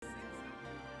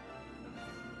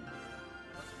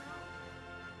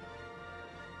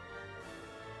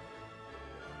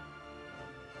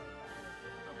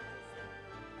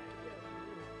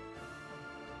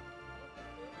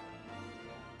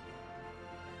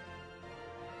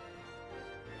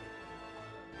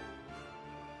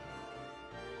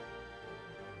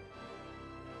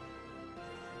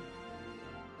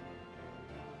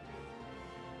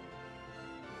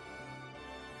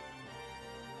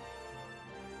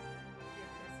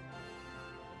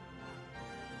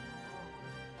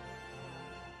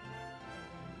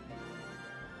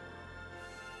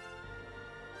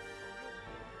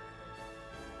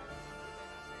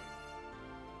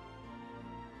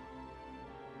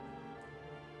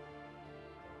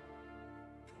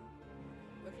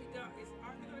Is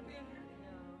Arthur going to be in here?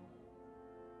 No.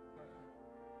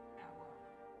 Yeah, well,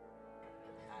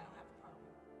 I don't have a problem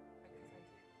because I did.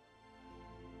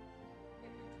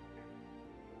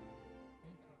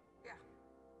 Yeah.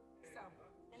 So,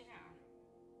 anyhow.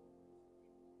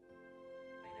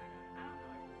 I don't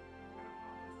know if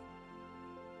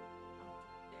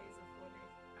days or 4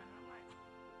 days. And I'm like,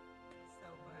 so,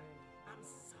 but I'm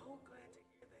so glad to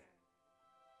hear that.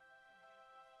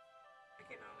 I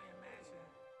can only imagine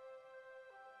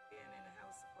being in the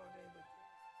house 4 days with you.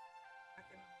 I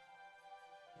can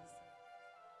just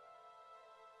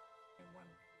in one.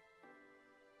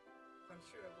 I'm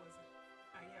sure it wasn't.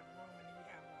 Now you have a room and then you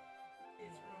have a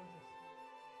kid's room.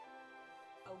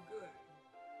 Oh, good.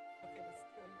 Okay, but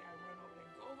still you gotta run over there.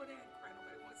 Go over there and cry.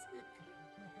 Nobody wants to see you.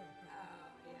 Oh,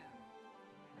 yeah.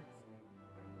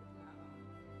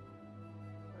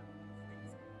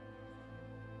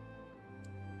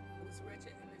 It was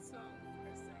Richard in the song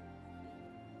first sang.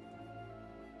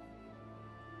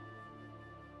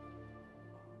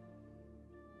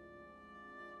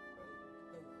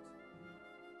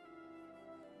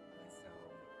 And so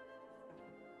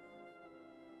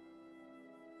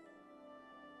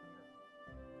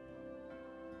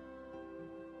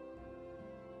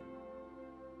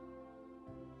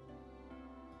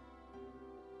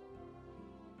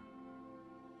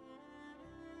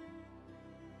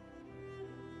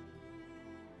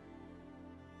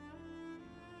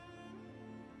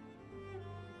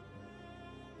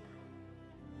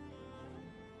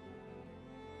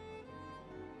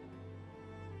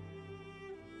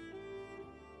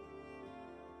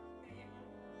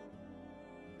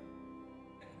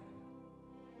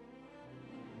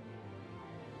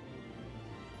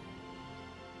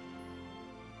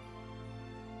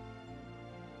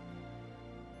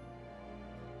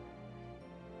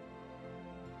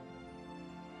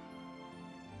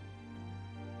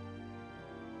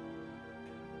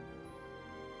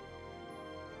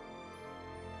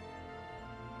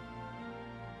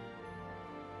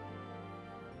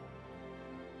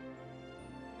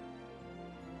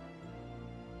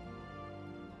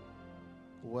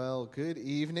Well, good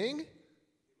evening.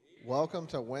 Welcome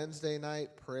to Wednesday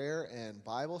night prayer and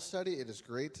Bible study. It is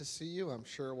great to see you. I'm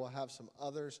sure we'll have some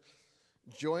others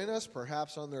join us,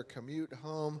 perhaps on their commute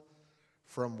home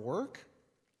from work.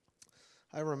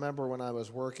 I remember when I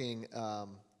was working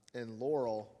in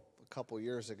Laurel a couple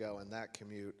years ago, and that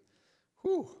commute,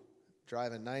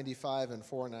 driving 95 and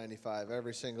 495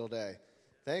 every single day.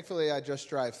 Thankfully, I just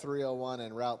drive 301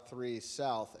 and Route 3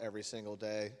 south every single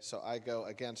day, so I go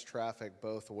against traffic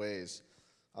both ways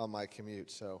on my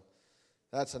commute. So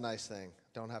that's a nice thing.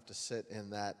 Don't have to sit in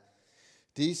that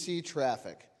DC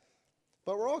traffic.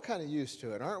 But we're all kind of used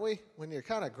to it, aren't we? When you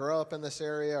kind of grow up in this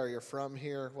area or you're from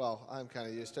here, well, I'm kind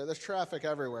of used to it. There's traffic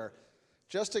everywhere.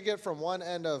 Just to get from one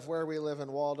end of where we live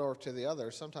in Waldorf to the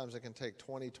other, sometimes it can take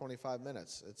 20, 25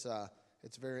 minutes. It's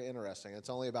very interesting.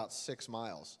 It's only about 6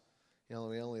 miles. You know,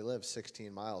 we only live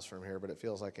 16 miles from here, but it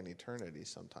feels like an eternity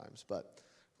sometimes. But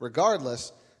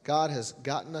regardless, God has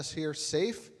gotten us here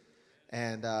safe,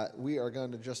 and we are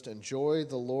going to just enjoy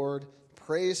the Lord,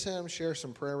 praise Him, share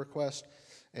some prayer requests,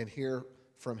 and hear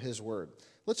from His word.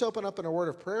 Let's open up in a word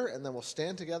of prayer, and then we'll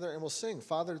stand together and we'll sing.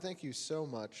 Father, thank you so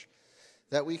much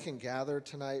that we can gather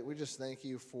tonight. We just thank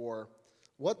you for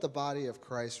what the body of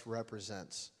Christ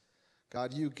represents.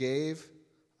 God, you gave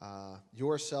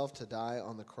yourself to die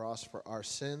on the cross for our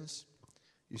sins.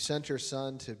 You sent your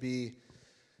Son to be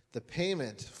the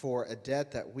payment for a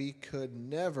debt that we could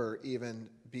never even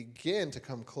begin to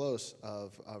come close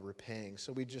of repaying.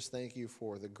 So we just thank you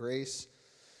for the grace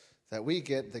that we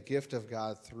get, the gift of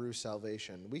God through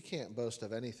salvation. We can't boast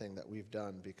of anything that we've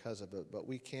done because of it, but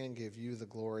we can give you the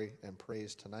glory and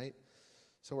praise tonight.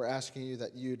 So we're asking you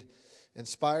that you'd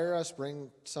inspire us,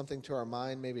 bring something to our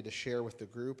mind maybe to share with the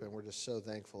group, and we're just so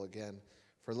thankful again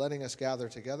for letting us gather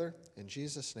together. In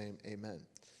Jesus' name, amen.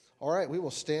 All right, we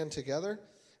will stand together,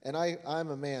 and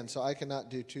I'm a man, so I cannot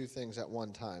do two things at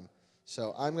one time.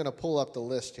 So I'm going to pull up the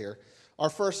list here. Our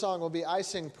first song will be I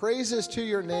Sing Praises to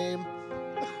Your Name,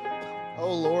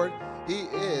 O Lord, He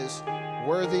is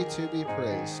worthy to be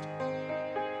praised.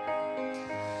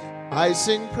 I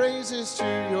sing praises to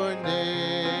your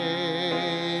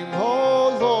name,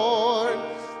 O Lord.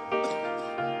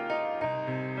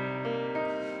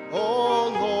 O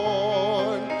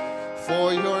Lord,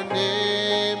 for your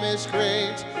name is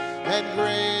great and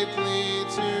greatly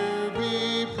to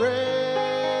be praised.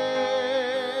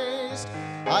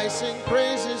 I sing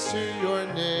praises to your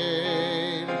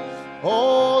name,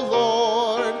 O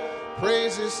Lord,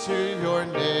 praises to your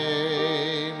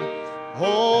name,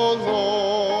 O Lord.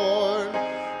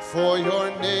 For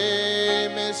your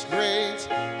name is great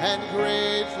and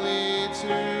greatly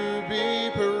to be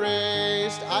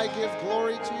praised. I give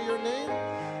glory to your name.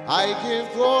 I give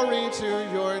glory to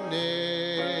your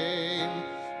name.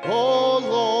 O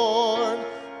Lord,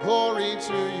 glory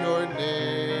to your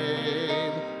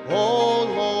name. O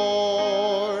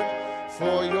Lord,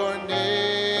 for your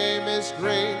name is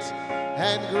great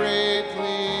and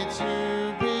greatly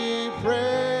to be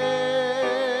praised.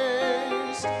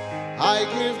 I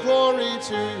give glory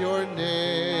to your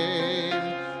name.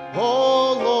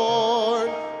 O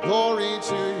Lord, glory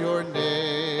to your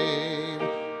name.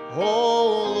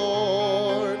 O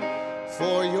Lord,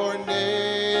 for your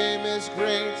name is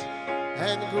great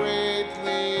and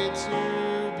greatly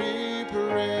to be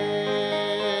praised.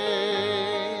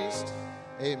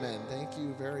 Amen. Thank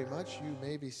you very much. You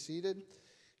may be seated.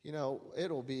 You know,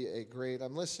 it'll be a great,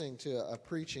 I'm listening to a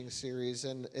preaching series,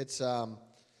 and it's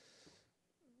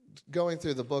going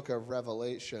through the book of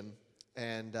Revelation,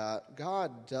 and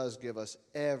God does give us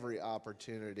every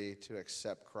opportunity to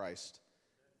accept Christ.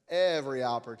 Every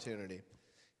opportunity.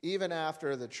 Even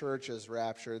after the church is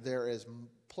raptured, there is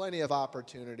plenty of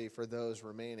opportunity for those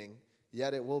remaining,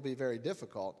 yet it will be very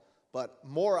difficult, but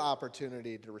more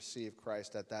opportunity to receive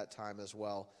Christ at that time as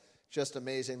well. Just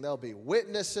amazing. There'll be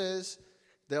witnesses.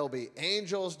 There'll be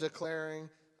angels declaring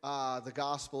the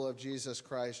gospel of Jesus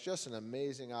Christ. Just an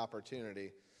amazing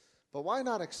opportunity. But why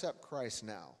not accept Christ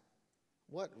now?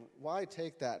 Why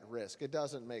take that risk? It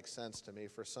doesn't make sense to me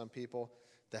for some people.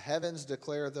 The heavens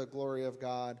declare the glory of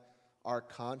God. Our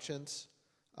conscience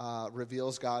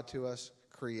reveals God to us.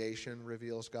 Creation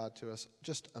reveals God to us.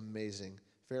 Just amazing.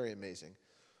 Very amazing.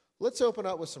 Let's open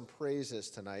up with some praises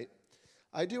tonight.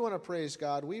 I do want to praise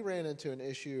God. We ran into an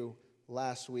issue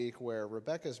last week where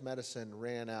Rebecca's medicine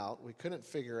ran out. We couldn't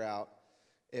figure out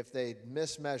if they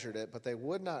mismeasured it, but they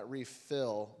would not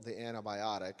refill the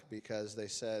antibiotic because they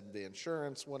said the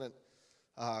insurance wouldn't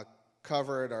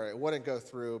cover it or it wouldn't go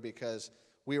through because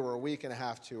we were a week and a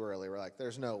half too early. We're like,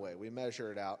 there's no way. We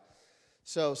measure it out.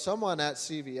 So someone at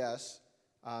CVS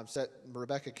said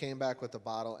Rebecca came back with the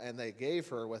bottle, and they gave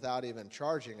her, without even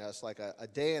charging us, like a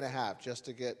day and a half just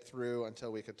to get through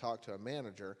until we could talk to a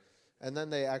manager. And then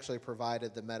they actually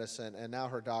provided the medicine, and now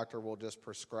her doctor will just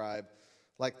prescribe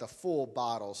like the full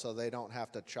bottle so they don't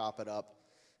have to chop it up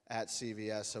at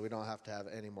CVS, so we don't have to have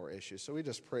any more issues. So we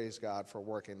just praise God for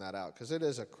working that out because it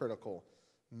is a critical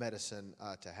medicine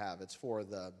to have. It's for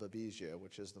the Babesia,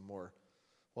 which is the more,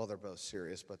 well, they're both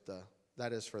serious, but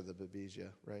that is for the Babesia,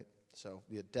 right? So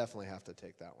you definitely have to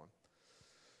take that one.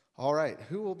 All right,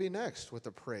 who will be next with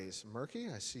the praise? Murky,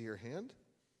 I see your hand.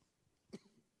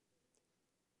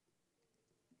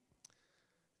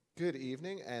 Good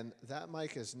evening, and that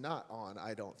mic is not on,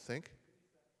 I don't think.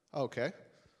 Okay.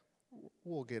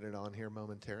 We'll get it on here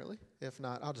momentarily. If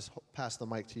not, I'll just pass the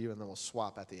mic to you, and then we'll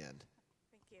swap at the end.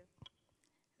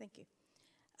 Thank you.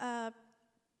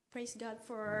 Praise God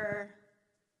for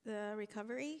the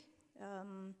recovery.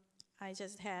 I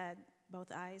just had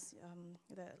both eyes,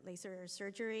 the laser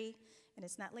surgery, and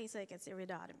it's not LASIK, it's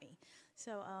iridotomy.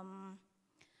 So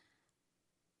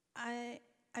I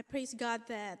praise God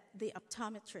that the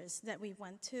optometrist that we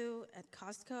went to at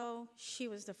Costco, she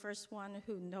was the first one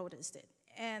who noticed it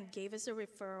and gave us a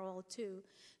referral to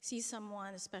see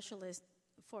someone, a specialist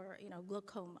for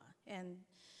glaucoma. And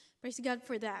praise God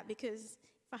for that, because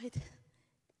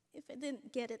if I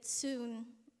didn't get it soon,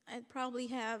 I'd probably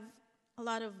have a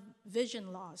lot of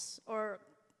vision loss or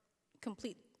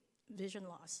complete vision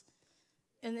loss.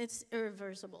 And it's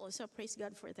irreversible, so praise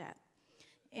God for that.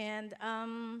 And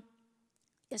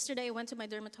yesterday I went to my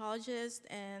dermatologist,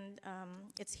 and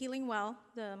it's healing well,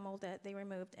 the mold that they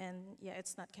removed, and yeah,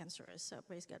 it's not cancerous, so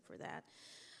praise God for that.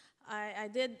 I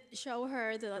did show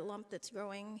her the lump that's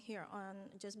growing here on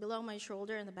just below my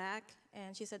shoulder in the back,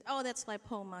 and she said, oh, that's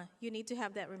lipoma. You need to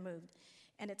have that removed.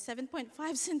 And it's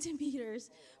 7.5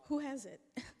 centimeters. Who has it?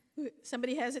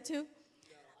 Somebody has it too?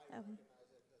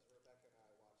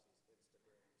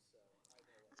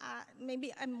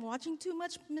 Maybe I'm watching too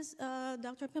much, Miss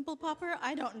Dr. Pimple Popper.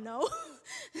 I don't know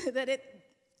that it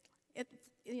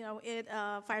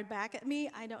fired back at me.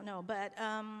 I don't know, but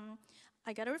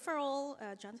I got a referral,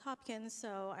 Johns Hopkins,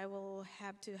 so I will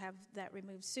have to have that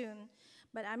removed soon.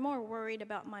 But I'm more worried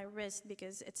about my wrist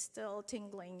because it's still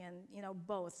tingling and,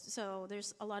 both. So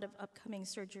there's a lot of upcoming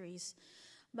surgeries.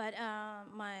 But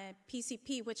my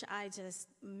PCP, which I just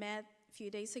met a few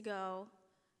days ago,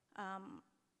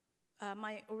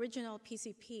 my original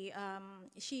PCP,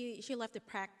 she left the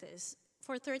practice.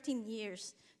 For 13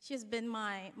 years, she's been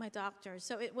my doctor.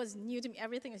 So it was new to me.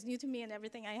 Everything is new to me, and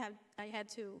everything I had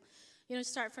to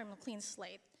start from a clean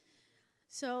slate.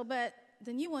 So, but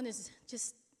the new one is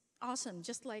just awesome,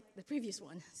 just like the previous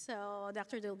one. So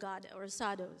Dr. Delgado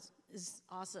Rosado is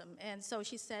awesome. And so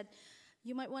she said,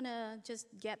 you might want to just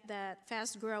get that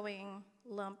fast-growing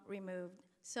lump removed.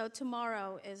 So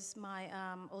tomorrow is my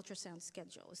ultrasound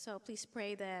schedule. So please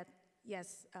pray that,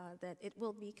 yes, that it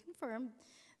will be confirmed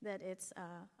that it's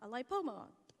a lipoma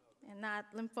and not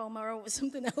lymphoma or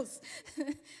something else.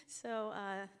 So,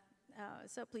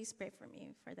 so please pray for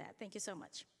me for that. Thank you so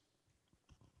much.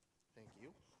 Thank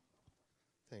you.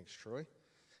 Thanks, Troy.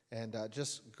 And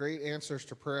just great answers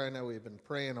to prayer. I know we've been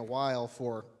praying a while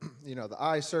for, the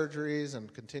eye surgeries,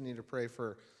 and continue to pray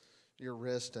for your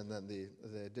wrist and then the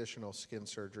additional skin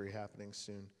surgery happening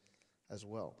soon as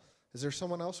well. Is there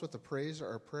someone else with a praise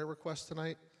or a prayer request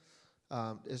tonight?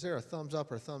 Is there a thumbs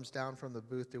up or thumbs down from the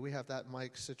booth? Do we have that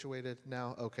mic situated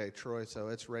now? Okay, Troy, so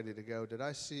it's ready to go. Did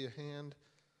I see a hand?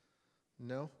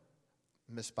 No?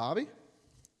 Miss Bobby?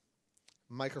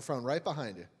 Microphone right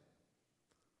behind you.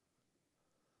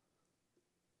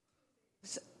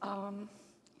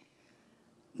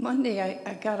 Monday,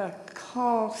 I got a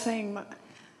call saying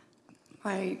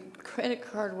my credit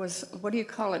card was, what do you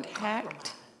call it,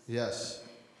 hacked? Yes.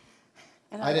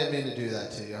 And I didn't mean to do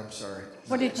that to you. I'm sorry.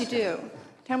 What did you do?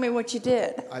 Tell me what you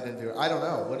did. I didn't do it. I don't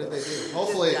know. What did they do?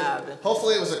 Hopefully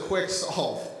it was a quick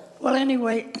solve. Well,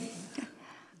 anyway,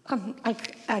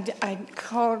 I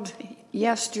called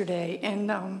yesterday,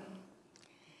 and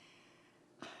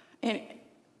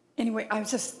anyway, I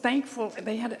was just thankful.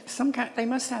 They had some kind. They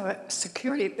must have a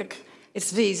security.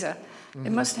 It's Visa. They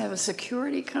must have a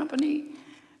security company,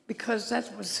 because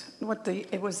that was what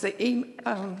it was the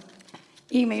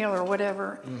email or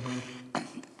whatever.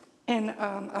 And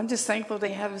I'm just thankful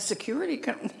they have a security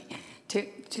company to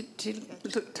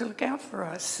look out for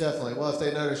us. Definitely. Well, if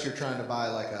they notice you're trying to buy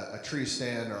like a tree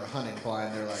stand or a hunting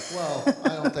blind, they're like, well, I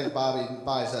don't think Bobby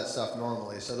buys that stuff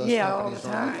normally. So those companies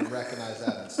normally can recognize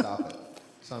that and stop it.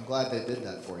 So I'm glad they did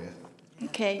that for you.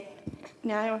 Okay,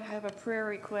 now I have a prayer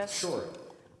request. Sure.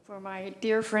 For my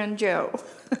dear friend Joe.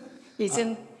 He's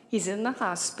in the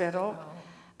hospital.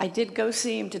 I did go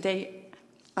see him today.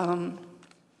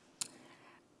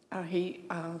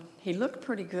 He looked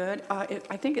pretty good.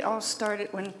 I think it all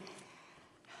started when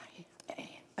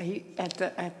at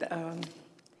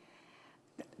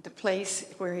the place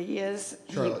where he is.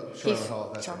 Charlotte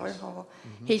Hall. Charlotte Hall.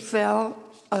 He fell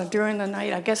during the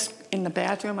night, I guess in the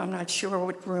bathroom. I'm not sure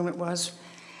what room it was.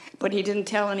 But he didn't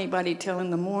tell anybody till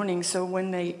in the morning, so when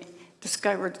they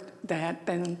discovered that,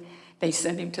 then they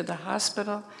sent him to the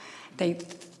hospital. They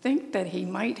think that he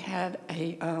might have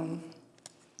a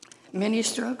mini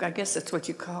stroke, I guess that's what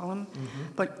you call them.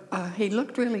 But he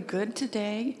looked really good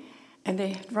today, and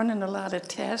they had run in a lot of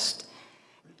tests.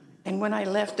 And when I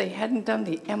left, they hadn't done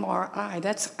the MRI.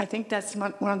 I think that's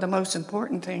one of the most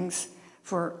important things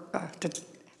for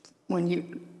when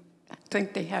you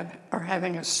think they are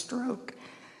having a stroke.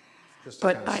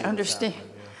 But I understand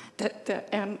that the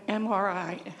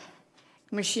MRI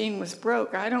machine was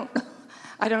broke. I don't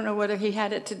know whether he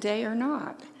had it today or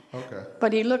not. Okay.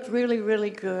 But he looked really,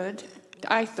 really good,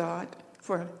 I thought,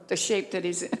 for the shape that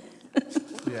he's in.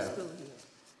 Yeah.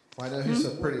 Well, I know he's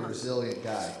a pretty resilient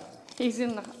guy. He's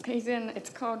in, it's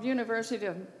called University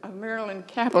of Maryland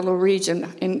Capital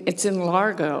Region, and it's in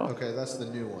Largo. Okay, that's the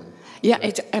new one. Yeah,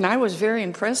 and I was very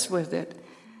impressed with it.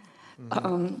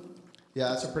 Yeah,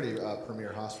 that's a pretty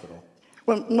premier hospital.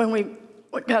 When we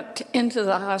got into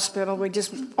the hospital, we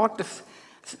just walked a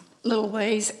little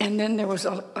ways, and then there was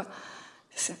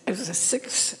it was a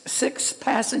six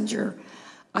passenger,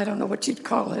 I don't know what you'd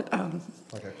call it.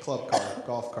 Like a club car,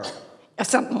 golf cart.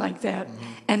 Something like that.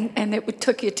 And it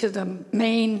took you to the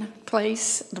main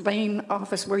place, the main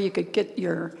office where you could get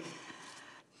your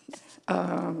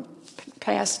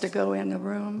pass to go in the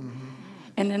room.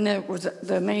 And then there was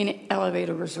the main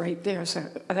elevator was right there, so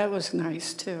that was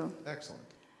nice too. Excellent.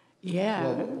 Yeah.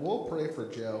 Well, we'll pray for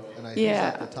Joe, and he's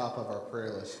at the top of our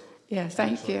prayer list. Yeah,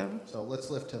 thank you. So let's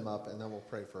lift him up, and then we'll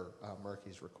pray for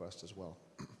Murky's request as well.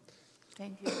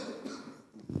 Thank you.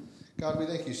 God, we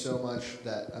thank you so much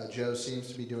that Joe seems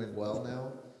to be doing well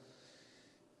now.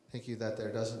 Thank you that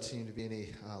there doesn't seem to be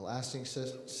any lasting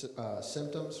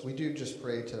symptoms. We do just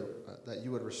pray that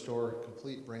you would restore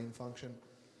complete brain function.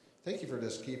 Thank you for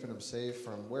just keeping him safe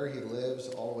from where he lives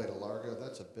all the way to Largo.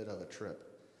 That's a bit of a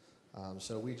trip.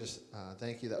 So we just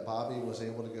thank you that Bobby was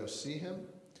able to go see him.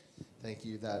 Thank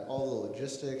you that all the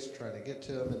logistics, trying to get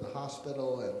to him in the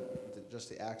hospital, and just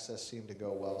the access seemed to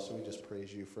go well. So we just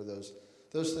praise you for those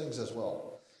things as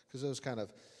well, because those kind of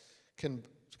can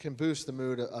boost the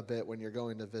mood a bit when you're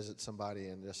going to visit somebody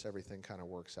and just everything kind of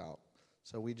works out.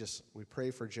 So we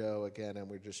pray for Joe again, and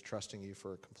we're just trusting you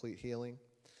for a complete healing.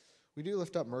 We do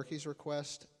lift up Murky's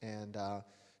request and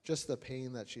just the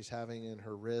pain that she's having in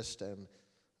her wrist and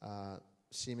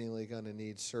seemingly going to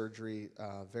need surgery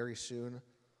very soon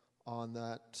on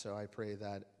that. So I pray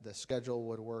that the schedule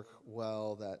would work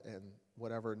well, and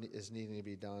whatever is needing to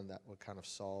be done, that would kind of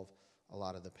solve a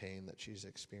lot of the pain that she's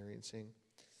experiencing.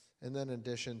 And then in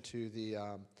addition to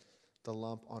the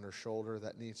lump on her shoulder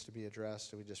that needs to be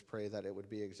addressed, we just pray that it would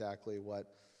be exactly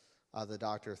what the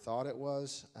doctor thought it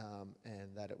was,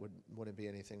 and that it wouldn't be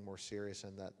anything more serious,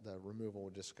 and that the removal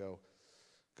would just go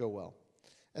well.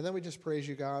 And then we just praise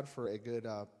you, God, for a good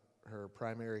her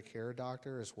primary care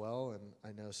doctor as well. And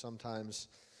I know sometimes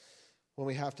when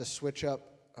we have to switch up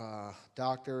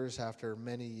doctors after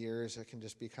many years, it can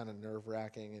just be kind of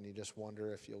nerve-wracking, and you just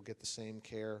wonder if you'll get the same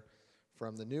care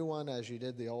from the new one as you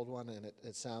did the old one, and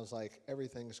it sounds like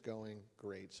everything's going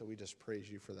great. So we just praise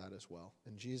you for that as well.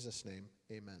 In Jesus' name,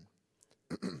 amen.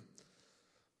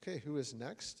 Okay, who is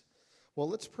next? Well,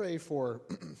 let's pray for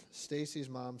Stacy's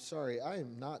mom. Sorry, I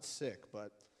am not sick,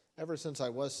 but ever since I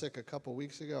was sick a couple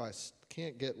weeks ago, I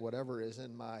can't get whatever is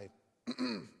in my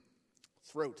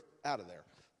throat out of there.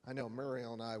 I know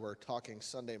Muriel and I were talking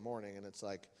Sunday morning, and it's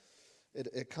like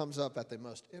it comes up at the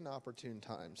most inopportune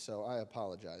time, so I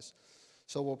apologize.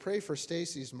 So we'll pray for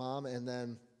Stacy's mom, and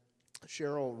then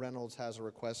Cheryl Reynolds has a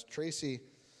request. Tracy,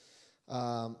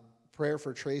 prayer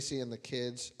for Tracy and the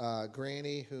kids.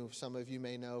 Granny, who some of you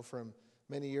may know from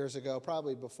many years ago,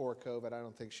 probably before COVID. I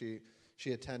don't think she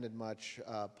attended much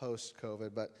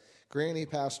post-COVID, but Granny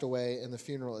passed away, and the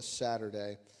funeral is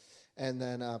Saturday. And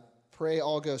then pray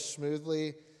all goes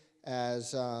smoothly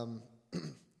as,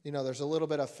 there's a little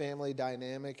bit of family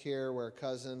dynamic here where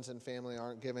cousins and family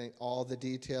aren't giving all the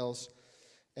details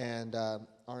and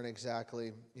aren't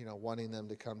exactly, wanting them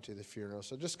to come to the funeral.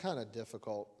 So just kind of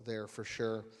difficult there for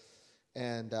sure.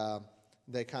 And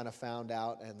they kind of found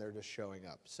out, and they're just showing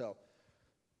up. So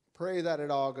pray that it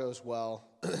all goes well,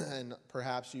 and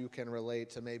perhaps you can relate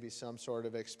to maybe some sort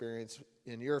of experience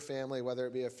in your family, whether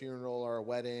it be a funeral or a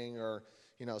wedding, or,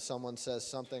 someone says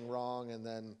something wrong, and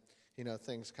then,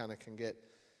 things kind of can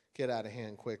get out of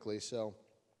hand quickly. So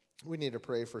we need to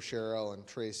pray for Cheryl and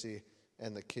Tracy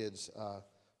and the kids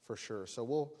for sure. So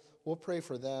we'll pray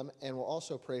for them, and we'll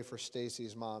also pray for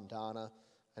Stacy's mom, Donna.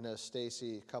 I know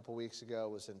Stacy a couple weeks ago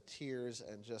was in tears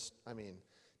and just,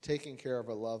 taking care of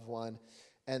a loved one.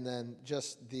 And then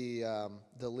just the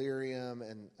delirium,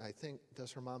 and I think,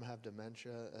 does her mom have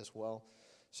dementia as well?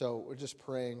 So we're just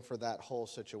praying for that whole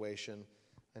situation.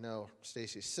 I know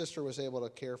Stacy's sister was able to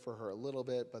care for her a little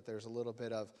bit, but there's a little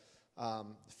bit of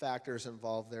factors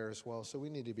involved there as well. So we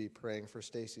need to be praying for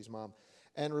Stacy's mom.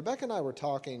 And Rebecca and I were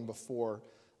talking before.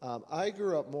 I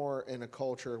grew up more in a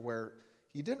culture where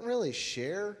you didn't really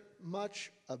share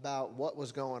much about what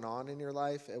was going on in your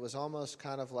life. It was almost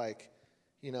kind of like,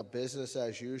 business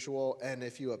as usual. And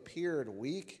if you appeared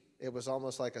weak, it was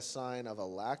almost like a sign of a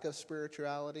lack of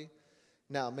spirituality.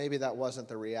 Now, maybe that wasn't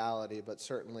the reality, but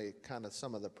certainly kind of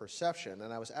some of the perception.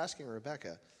 And I was asking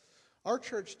Rebecca, our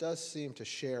church does seem to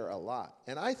share a lot.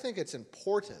 And I think it's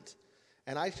important.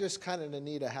 And I just kind of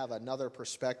need to have another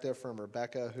perspective from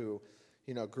Rebecca, who,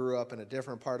 grew up in a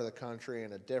different part of the country,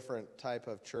 in a different type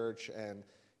of church, and,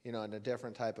 in a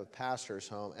different type of pastor's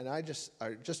home. And I just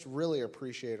really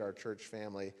appreciate our church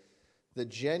family, the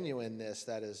genuineness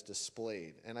that is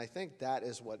displayed. And I think that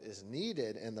is what is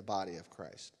needed in the body of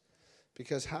Christ.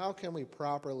 Because how can we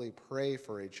properly pray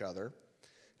for each other?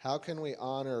 How can we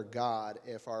honor God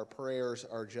if our prayers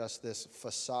are just this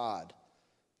facade?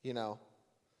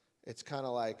 It's kind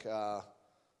of like a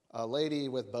lady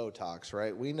with Botox,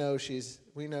 right? We know she's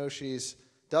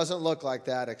doesn't look like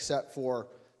that, except for,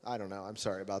 I don't know, I'm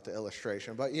sorry about the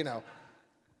illustration, but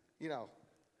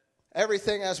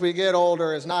everything as we get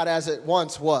older is not as it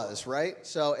once was, right?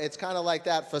 So it's kind of like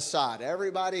that facade.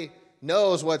 Everybody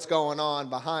knows what's going on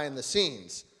behind the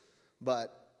scenes,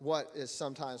 but what is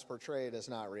sometimes portrayed is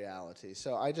not reality.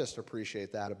 So I just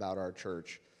appreciate that about our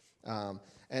church.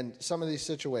 And some of these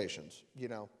situations,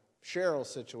 Cheryl's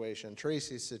situation,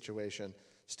 Tracy's situation,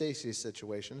 Stacy's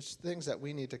situation, things that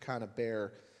we need to kind of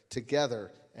bear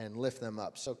together and lift them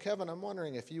up. So Kevin, I'm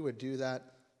wondering if you would do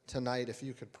that tonight, if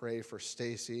you could pray for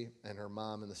Stacy and her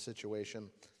mom in the situation,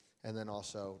 and then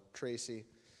also Tracy,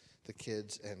 the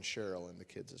kids, and Cheryl and the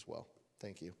kids as well.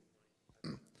 Thank you.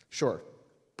 Sure.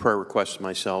 Prayer requests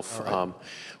myself. Right.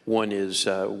 One is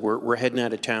we're heading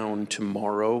out of town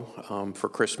tomorrow for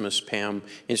Christmas. Pam,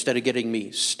 instead of getting me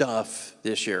stuff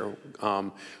this year,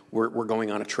 we're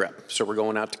going on a trip. So we're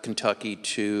going out to Kentucky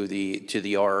to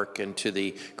the Ark and to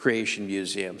the Creation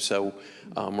Museum. So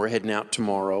we're heading out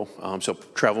tomorrow. So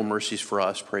travel mercies for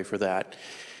us. Pray for that.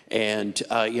 And,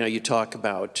 you talk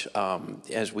about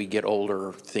as we get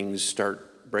older, things start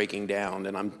breaking down.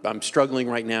 And I'm struggling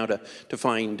right now to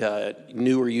find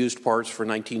new or used parts for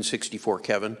 1964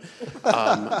 Kevin.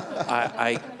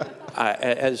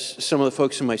 As some of the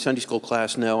folks in my Sunday school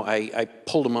class know, I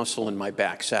pulled a muscle in my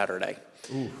back Saturday.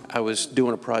 Ooh. I was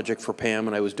doing a project for Pam,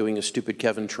 and I was doing a stupid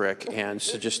Kevin trick, and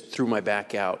so just threw my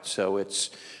back out. So it's,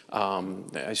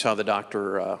 I saw the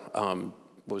doctor,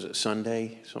 was it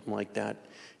Sunday, something like that?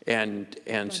 And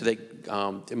so they,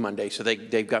 Monday, so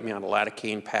they've got me on a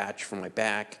lidocaine patch for my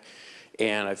back,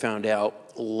 and I found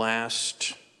out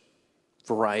last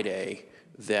Friday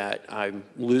that I'm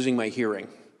losing my hearing.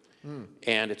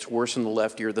 And it's worse in the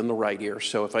left ear than the right ear.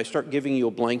 So if I start giving you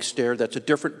a blank stare, that's a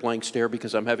different blank stare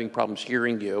because I'm having problems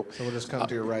hearing you. So we'll just come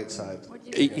to your right side.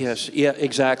 Yes, yeah,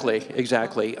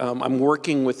 exactly. I'm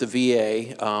working with the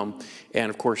VA, and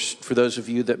of course, for those of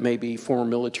you that may be former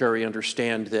military,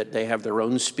 understand that they have their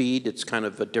own speed. It's kind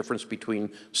of a difference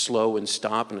between slow and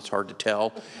stop, and it's hard to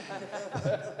tell.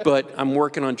 But I'm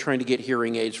working on trying to get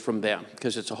hearing aids from them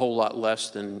because it's a whole lot less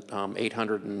than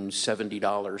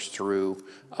 $870 through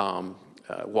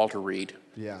Walter Reed.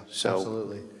 Yeah, So,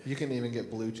 absolutely. You can even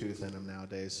get Bluetooth in them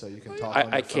nowadays, so you can talk on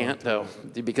your I phone can't, though,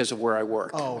 because of where I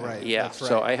work. Oh, right. Yeah, That's right.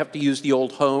 so I have to use the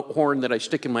old horn that I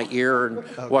stick in my ear and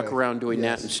walk around doing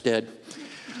that Yes. instead.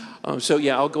 So,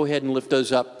 yeah, I'll go ahead and lift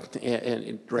those up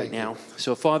right now.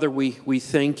 So, Father, we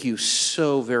thank you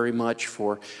so very much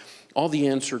for all the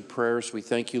answered prayers. We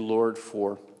thank you, Lord,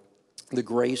 for the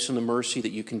grace and the mercy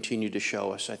that you continue to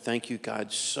show us. I thank you,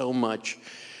 God, so much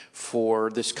for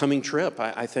this coming trip.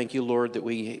 I thank you, Lord,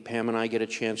 that Pam and I get a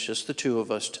chance, just the two of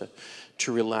us,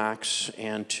 to relax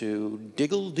and to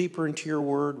dig a little deeper into your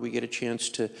word. We get a chance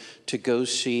to go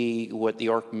see what the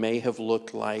ark may have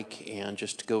looked like and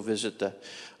just to go visit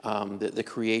the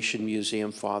Creation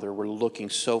Museum, Father. We're looking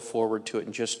so forward to it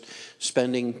and just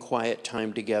spending quiet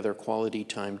time together, quality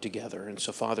time together. And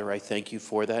so, Father, I thank you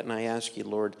for that. And I ask you,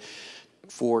 Lord,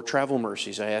 for travel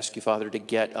mercies. I ask you, Father, to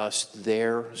get us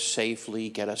there safely,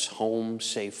 get us home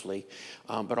safely,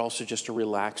 but also just a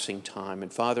relaxing time.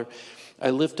 And Father,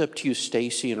 I lift up to you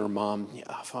Stacy and her mom.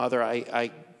 Father,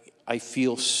 I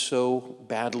feel so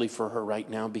badly for her right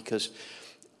now because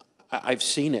I've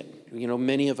seen it. You know,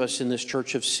 many of us in this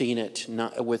church have seen it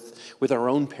with our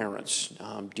own parents,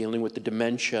 dealing with the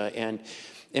dementia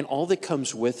and all that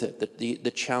comes with it,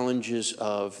 the challenges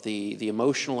of the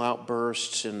emotional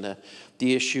outbursts and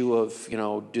the issue of,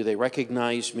 do they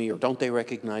recognize me or don't they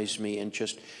recognize me, and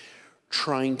just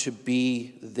trying to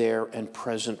be there and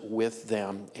present with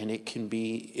them, and it can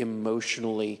be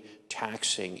emotionally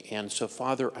taxing. And so,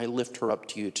 Father, I lift her up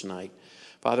to you tonight.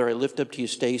 Father, I lift up to you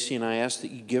Stacy, and I ask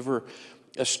that you give her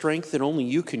a strength that only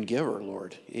you can give her,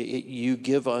 Lord. You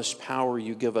give us power,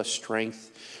 you give us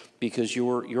strength, because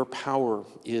your power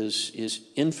is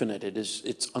infinite,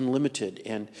 it's unlimited,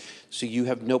 and so you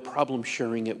have no problem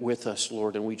sharing it with us,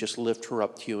 Lord, and we just lift her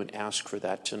up to you and ask for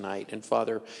that tonight. And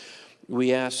Father,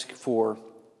 we ask for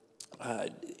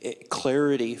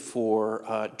clarity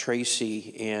for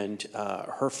Tracy and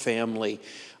her family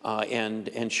and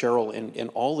Cheryl and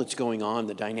all that's going on,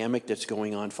 the dynamic that's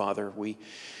going on, Father.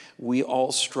 We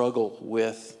all struggle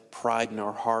with pride in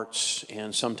our hearts,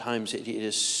 and sometimes it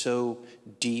is so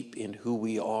deep in who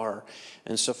we are.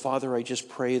 And so, Father, I just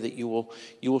pray that you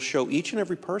will show each and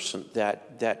every person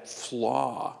that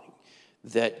flaw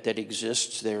that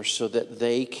exists there, so that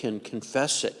they can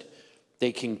confess it,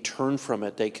 they can turn from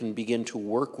it, they can begin to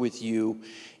work with you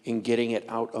in getting it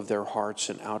out of their hearts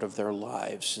and out of their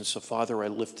lives. And so, Father, I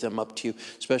lift them up to you,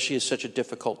 especially at such a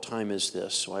difficult time as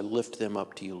this. So I lift them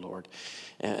up to you, Lord.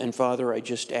 And Father, I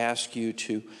just ask you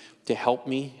to help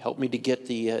me to get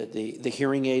the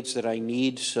hearing aids that I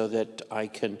need so that I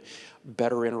can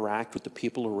better interact with the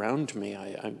people around me.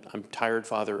 I'm tired,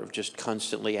 Father, of just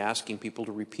constantly asking people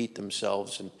to repeat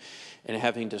themselves and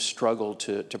having to struggle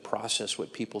to process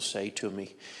what people say to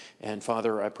me. And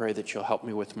Father, I pray that you'll help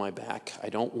me with my back. I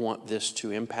don't want this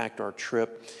to impact our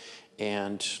trip.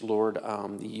 And Lord,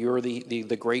 you're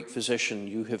the great physician.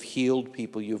 You have healed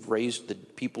people. You've raised the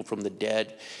people from the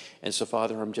dead. And so,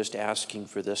 Father, I'm just asking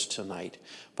for this tonight.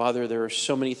 Father, there are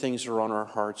so many things that are on our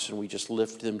hearts, and we just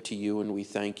lift them to you, and we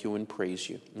thank you and praise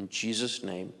you. In Jesus'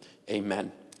 name,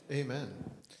 amen. Amen.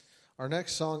 Our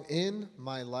next song, In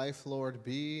My Life, Lord,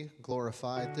 Be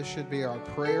Glorified. This should be our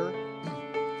prayer.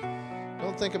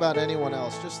 Don't think about anyone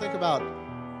else. Just think about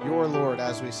your Lord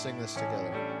as we sing this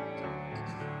together.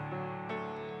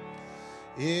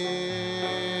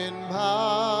 In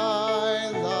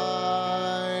my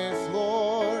life,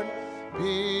 Lord,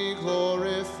 be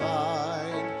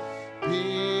glorified,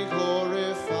 be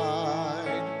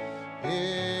glorified.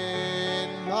 In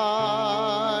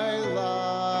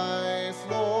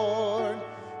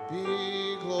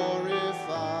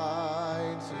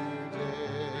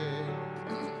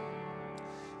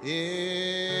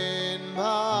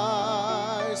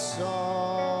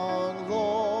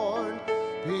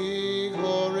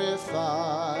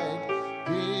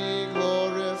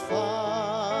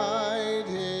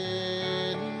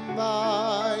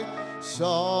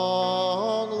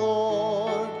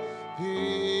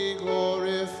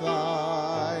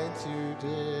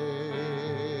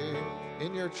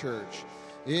in your church.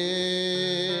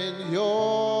 In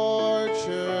your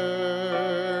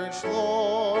church,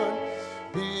 Lord,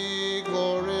 be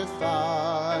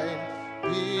glorified,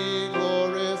 be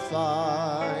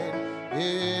glorified.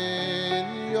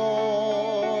 In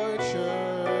your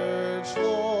church,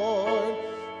 Lord,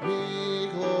 be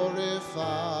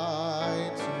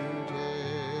glorified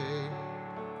today.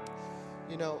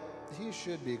 You know, he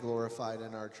should be glorified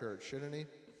in our church, shouldn't he?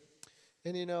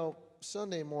 And you know,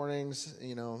 Sunday mornings,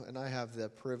 you know, and I have the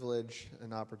privilege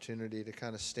and opportunity to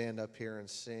kind of stand up here and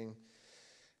sing.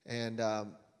 And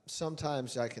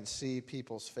sometimes I can see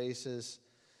people's faces,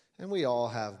 and we all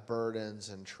have burdens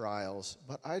and trials.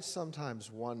 But I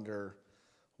sometimes wonder,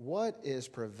 what is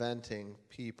preventing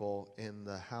people in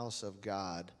the house of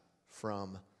God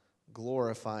from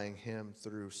glorifying him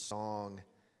through song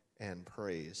and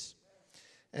praise?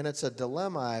 And it's a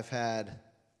dilemma I've had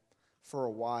for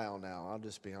a while now, I'll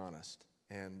just be honest.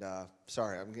 And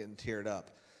sorry, I'm getting teared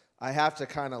up. I have to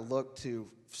kind of look to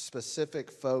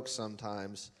specific folks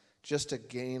sometimes just to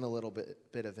gain a little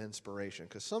bit of inspiration.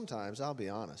 Because sometimes, I'll be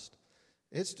honest,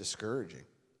 it's discouraging.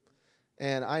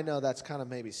 And I know that's kind of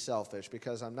maybe selfish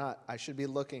because I should be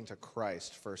looking to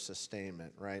Christ for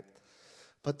sustainment, right?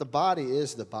 But the body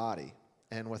is the body.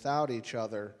 And without each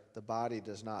other, the body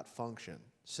does not function.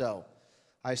 So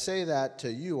I say that to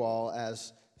you all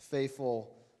as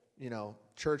faithful, you know,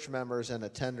 church members and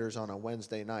attenders on a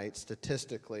Wednesday night.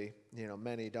 Statistically, you know,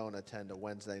 many don't attend a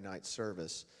Wednesday night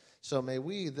service. So may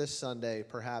we this Sunday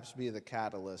perhaps be the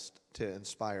catalyst to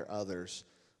inspire others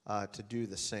to do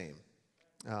the same,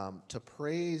 to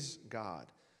praise God,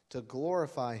 to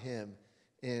glorify him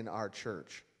in our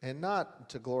church, and not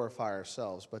to glorify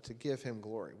ourselves, but to give him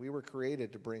glory. We were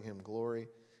created to bring him glory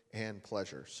and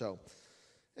pleasure. So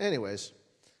anyways,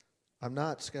 I'm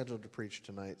not scheduled to preach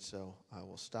tonight, so I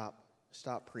will stop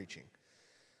preaching.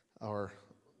 Or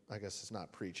I guess it's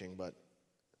not preaching, but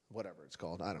whatever it's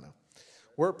called. I don't know.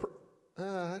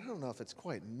 I don't know if it's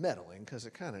quite meddling, because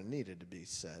it kind of needed to be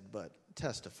said, but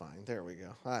testifying. There we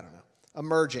go. I don't know.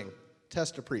 Emerging.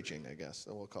 Test of preaching, I guess.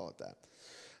 We'll call it that.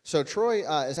 So Troy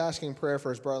is asking prayer for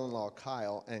his brother-in-law,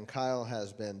 Kyle, and Kyle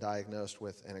has been diagnosed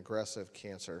with an aggressive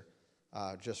cancer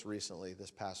just recently, this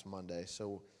past Monday.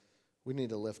 So we need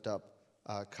to lift up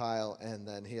Kyle, and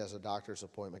then he has a doctor's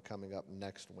appointment coming up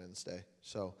next Wednesday.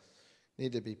 So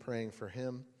need to be praying for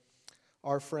him.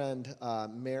 Our friend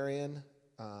Marion,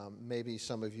 maybe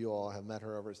some of you all have met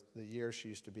her over the years. She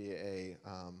used to be a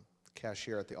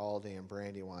cashier at the Aldi in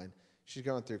Brandywine. She's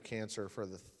going through cancer for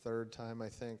the third time, I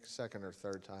think, second or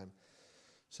third time.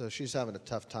 So she's having a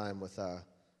tough time with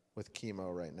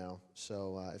chemo right now.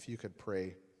 So if you could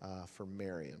pray for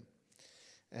Marion.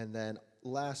 And then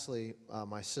lastly,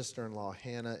 my sister-in-law,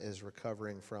 Hannah, is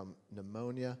recovering from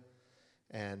pneumonia,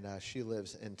 and she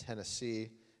lives in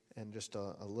Tennessee, and just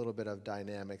a little bit of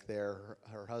dynamic there.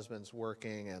 Her husband's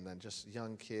working, and then just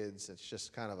young kids. It's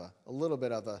just kind of a little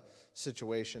bit of a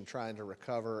situation trying to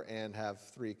recover and have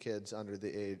 3 kids under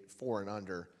the age 4 and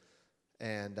under,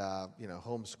 and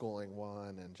homeschooling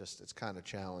one, and just it's kind of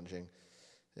challenging.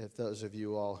 If those of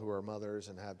you all who are mothers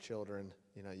and have children,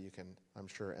 you can, I'm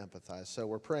sure, empathize. So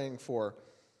we're praying for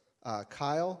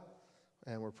Kyle,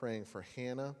 and we're praying for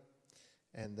Hannah.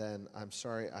 And then, I'm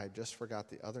sorry, I just forgot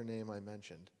the other name I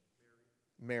mentioned.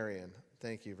 Marion.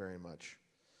 Thank you very much.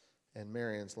 And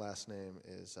Marion's last name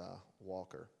is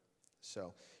Walker.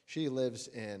 So she lives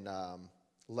in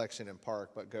Lexington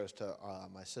Park, but goes to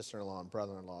my sister-in-law and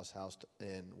brother-in-law's house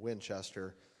in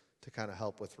Winchester to kind of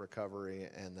help with recovery,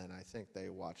 and then I think they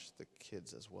watch the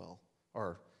kids as well.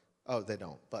 They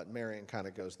don't, but Marion kind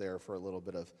of goes there for a little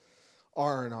bit of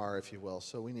R&R, if you will,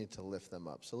 so we need to lift them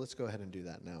up. So let's go ahead and do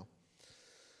that now.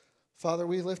 Father,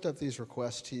 we lift up these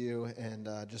requests to you, and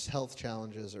just health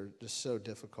challenges are just so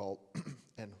difficult,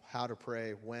 and how to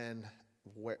pray, when,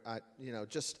 where,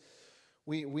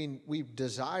 we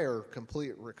desire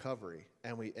complete recovery,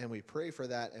 and we pray for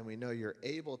that, and we know you're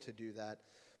able to do that.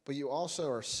 But you also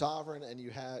are sovereign, and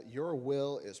your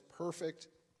will is perfect,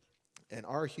 and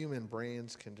our human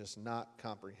brains can just not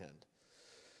comprehend.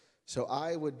 So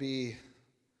I would be,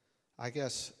 I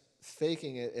guess,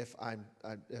 faking it if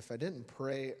I didn't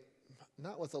pray,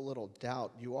 not with a little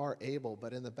doubt. You are able,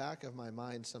 but in the back of my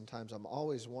mind, sometimes I'm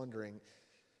always wondering,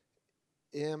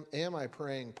 am I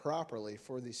praying properly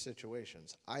for these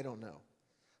situations? I don't know.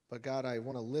 But God, I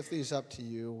want to lift these up to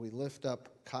you. We lift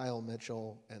up Kyle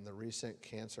Mitchell and the recent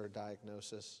cancer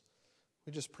diagnosis.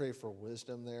 We just pray for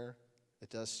wisdom there. It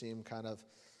does seem kind of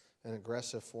an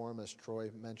aggressive form, as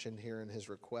Troy mentioned here in his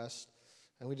request.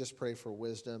 And we just pray for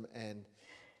wisdom and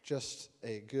just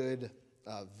a good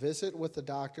visit with the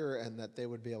doctor and that they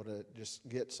would be able to just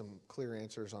get some clear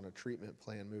answers on a treatment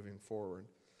plan moving forward.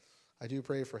 I do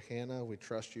pray for Hannah. We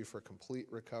trust you for complete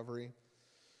recovery.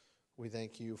 We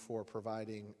thank you for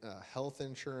providing health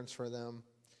insurance for them.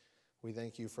 We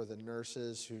thank you for the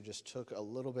nurses who just took a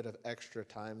little bit of extra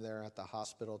time there at the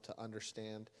hospital to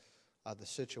understand the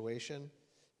situation.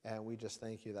 And we just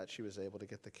thank you that she was able to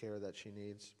get the care that she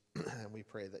needs. And we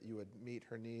pray that you would meet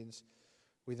her needs.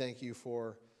 We thank you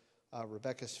for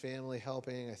Rebecca's family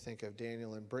helping. I think of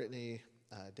Daniel and Brittany,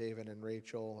 David and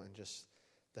Rachel, and just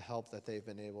the help that they've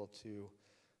been able to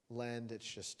lend. It's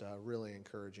just really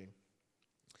encouraging.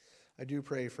 I do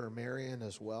pray for Marion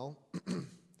as well.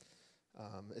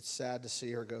 It's sad to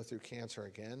see her go through cancer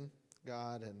again,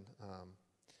 God, and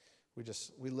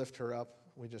we lift her up.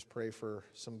 We just pray for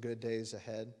some good days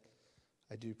ahead.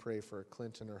 I do pray for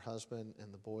Clinton, her husband,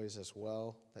 and the boys as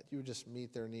well, that you would just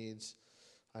meet their needs.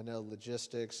 I know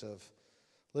logistics of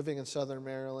living in Southern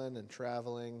Maryland and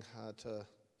traveling to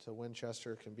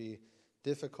Winchester can be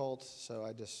difficult, so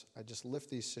I just lift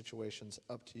these situations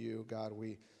up to you, God.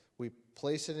 We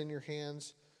place it in your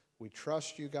hands. We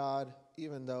trust you, God,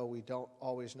 even though we don't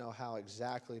always know how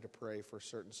exactly to pray for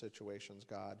certain situations,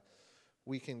 God.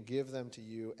 We can give them to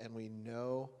you, and we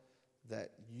know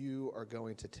that you are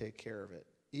going to take care of it.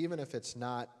 Even if it's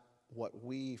not what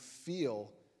we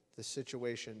feel the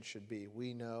situation should be,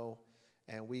 we know,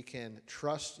 and we can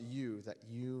trust you that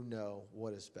you know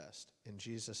what is best. In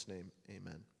Jesus' name,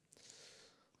 amen.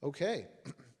 Okay.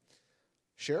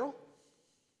 Cheryl?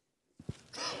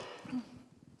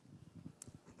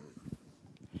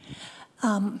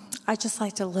 I'd just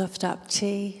like to lift up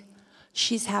T.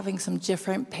 She's having some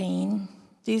different pain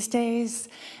these days,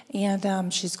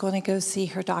 and she's going to go see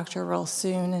her doctor real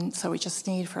soon, and so we just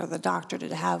need for the doctor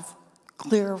to have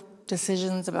clear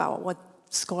decisions about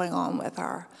what's going on with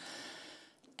her.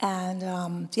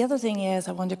 And the other thing is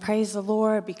I wanted to praise the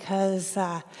Lord because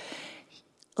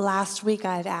last week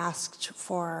I had asked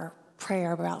for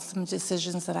prayer about some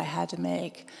decisions that I had to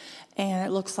make. And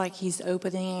it looks like he's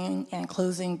opening and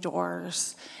closing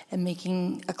doors and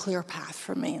making a clear path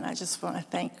for me. And I just want to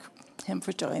thank him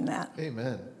for doing that.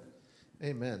 Amen.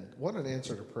 Amen. What an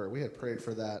answer to prayer. We had prayed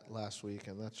for that last week,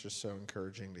 and that's just so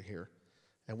encouraging to hear.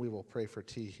 And we will pray for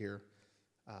T here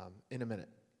in a minute.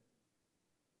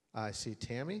 I see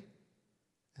Tammy,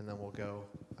 and then we'll go.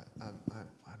 I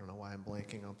don't know why I'm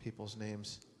blanking on people's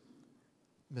names.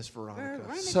 Miss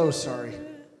Veronica. So sorry.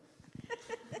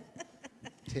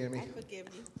 Tammy. Forgive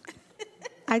you.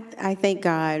 I thank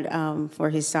God for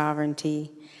his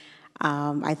sovereignty.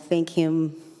 I thank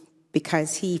him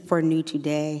because he foreknew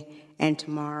today and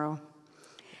tomorrow.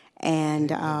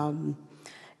 And,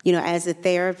 as a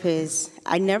therapist,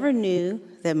 I never knew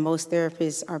that most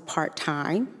therapists are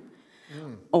part-time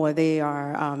or they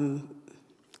are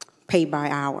paid by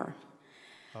hour.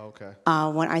 Okay.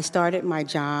 When I started my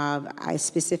job, I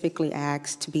specifically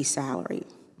asked to be salaried.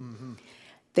 Mm-hmm.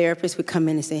 Therapists would come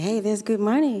in and say, hey, there's good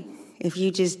money if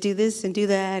you just do this and do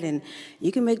that, and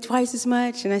you can make twice as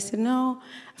much. And I said, no,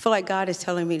 I feel like God is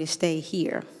telling me to stay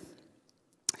here.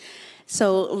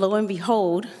 So lo and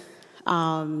behold,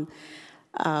 in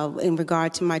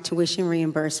regard to my tuition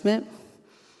reimbursement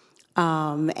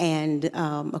and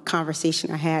a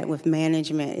conversation I had with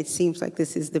management, it seems like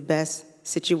this is the best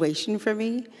situation for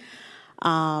me,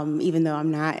 even though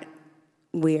I'm not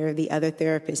where the other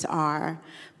therapists are.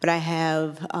 But I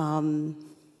have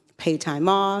paid time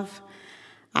off.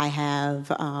 I have,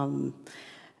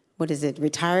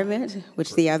 retirement,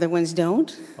 which the other ones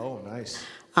don't. Oh, nice.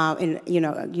 And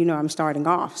I'm starting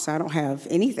off, so I don't have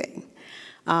anything.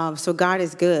 So God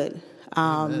is good.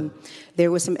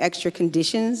 There were some extra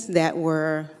conditions that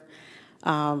were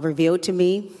revealed to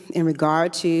me in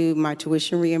regard to my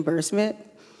tuition reimbursement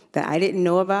that I didn't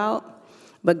know about,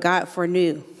 but God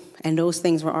foreknew, and those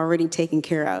things were already taken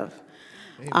care of.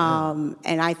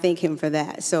 And I thank him for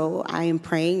that. So I am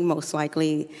praying most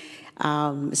likely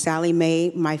Sally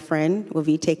Mae, my friend, will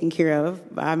be taken care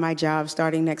of by my job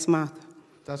starting next month.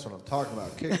 That's what I'm talking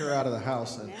about. Kick her out of the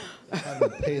house and have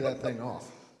them pay that thing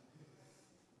off.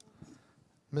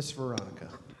 Miss Veronica.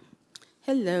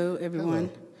 Hello, everyone.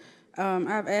 Hello.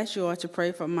 I've asked you all to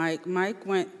pray for Mike. Mike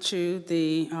went to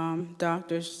the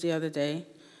doctors the other day,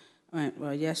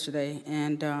 yesterday,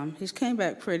 and he came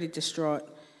back pretty distraught.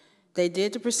 They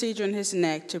did the procedure in his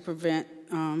neck to prevent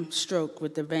stroke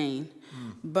with the vein,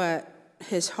 but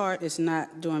his heart is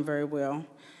not doing very well.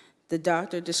 The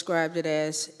doctor described it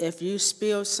as if you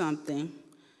spilled something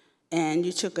and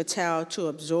you took a towel to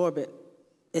absorb it,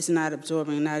 it's not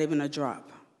absorbing, not even a drop.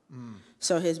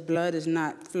 So his blood is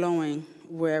not flowing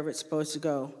wherever it's supposed to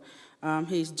go.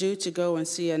 He's due to go and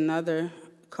see another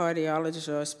cardiologist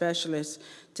or a specialist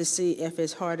to see if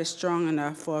his heart is strong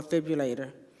enough for a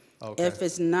fibrillator. Okay. If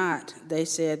it's not, they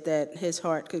said that his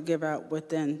heart could give out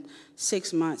within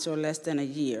 6 months or less than a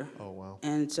year. Oh, wow.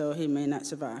 And so he may not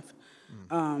survive.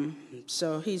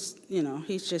 So he's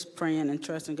just praying and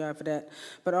trusting God for that.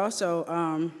 But also,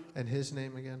 And his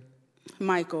name again?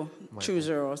 Michael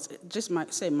Truzeros, just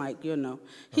say Mike, you'll know.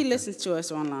 He listens to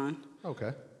us online.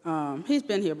 Okay. He's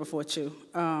been here before too,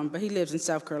 but he lives in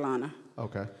South Carolina.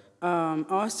 Okay.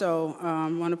 Also,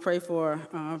 want to pray for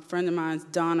a friend of mine,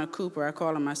 Donna Cooper. I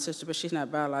call her my sister, but she's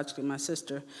not biologically my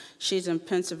sister. She's in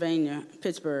Pennsylvania,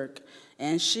 Pittsburgh,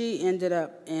 and she ended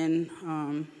up in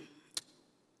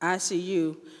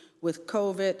ICU with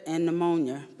COVID and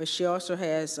pneumonia, but she also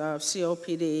has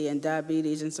COPD and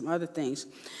diabetes and some other things.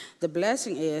 The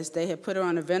blessing is they had put her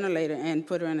on a ventilator and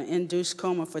put her in an induced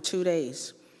coma for 2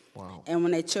 days. Wow. And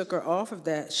when they took her off of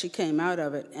that, she came out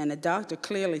of it, and the doctor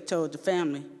clearly told the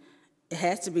family, it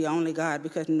has to be only God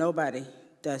because nobody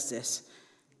does this.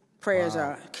 Prayers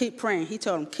are, keep praying. He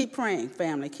told them, keep praying,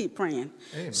 family, keep praying.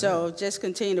 Amen. So just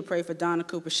continue to pray for Donna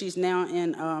Cooper. She's now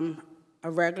in a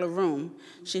regular room.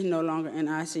 She's no longer in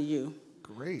ICU.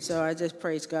 Great. So I just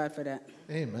praise God for that.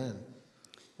 Amen.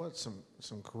 What some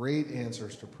great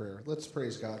answers to prayer. Let's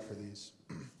praise God for these.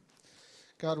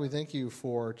 God, we thank you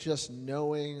for just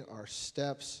knowing our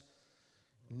steps,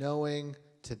 knowing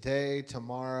today,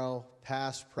 tomorrow,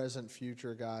 past, present,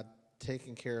 future, God,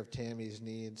 taking care of Tammy's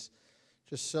needs.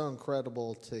 Just so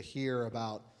incredible to hear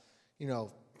about,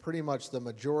 pretty much the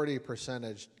majority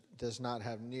percentage does not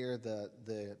have near the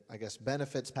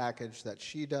benefits package that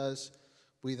she does.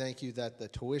 We thank you that the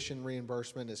tuition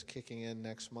reimbursement is kicking in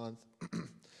next month.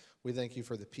 We thank you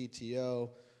for the PTO,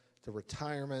 the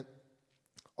retirement,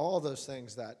 all those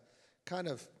things that kind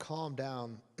of calm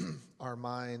down our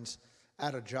minds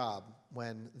at a job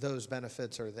when those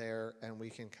benefits are there and we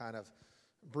can kind of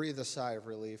breathe a sigh of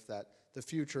relief that the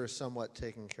future is somewhat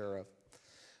taken care of.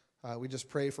 We just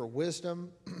pray for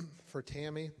wisdom for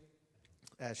Tammy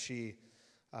as she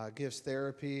gives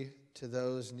therapy to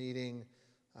those needing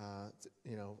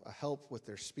help with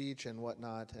their speech and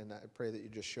whatnot, and I pray that you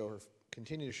just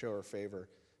continue to show her favor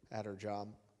at her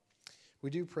job. We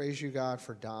do praise you, God,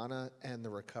 for Donna and the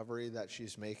recovery that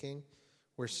she's making,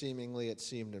 where seemingly it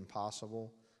seemed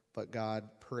impossible, but God,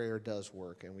 prayer does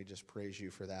work, and we just praise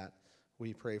you for that.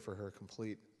 We pray for her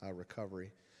complete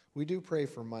recovery. We do pray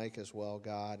for Mike as well,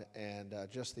 God, and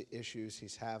just the issues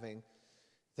he's having.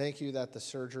 Thank you that the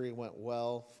surgery went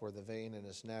well for the vein in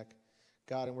his neck.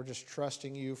 God, and we're just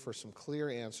trusting you for some clear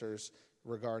answers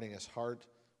regarding his heart.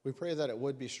 We pray that it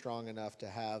would be strong enough to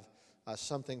have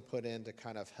something put in to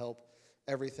kind of help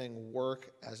everything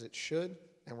work as it should,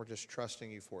 and we're just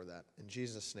trusting you for that. In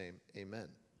Jesus' name, amen.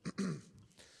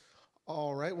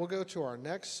 All right, we'll go to our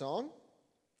next song,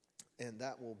 and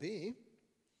that will be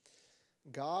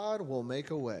God Will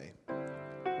Make a Way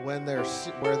where there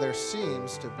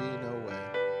seems to be no way.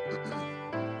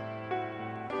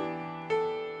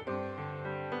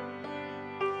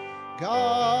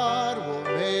 God will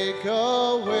make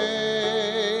a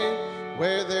way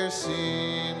where there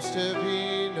seems to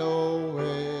be no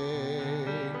way.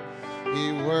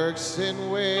 He works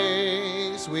in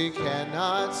ways we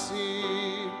cannot see.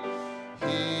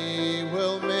 He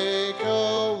will make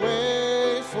a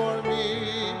way for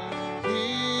me.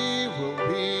 He will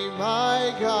be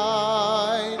my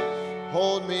guide.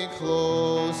 Hold me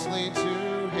closely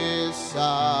to his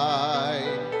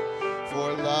side.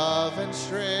 For love and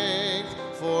strength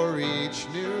for each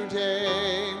new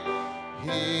day,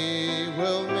 he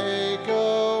will make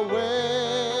a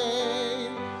way.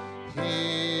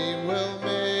 He will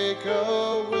make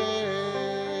a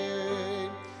way.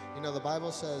 The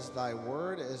Bible says, thy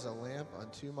word is a lamp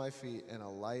unto my feet and a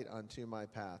light unto my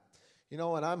path.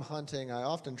 When I'm hunting, I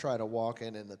often try to walk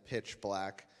in the pitch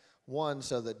black. One,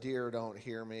 so the deer don't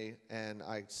hear me and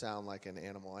I sound like an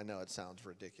animal. I know it sounds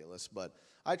ridiculous, but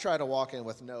I try to walk in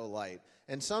with no light.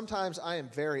 And sometimes I am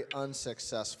very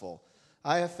unsuccessful.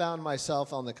 I have found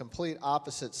myself on the complete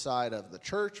opposite side of the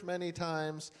church many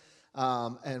times.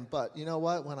 But you know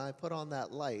what? When I put on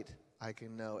that light, I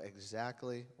can know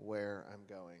exactly where I'm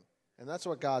going. And that's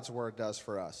what God's word does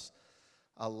for us.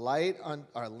 A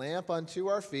lamp unto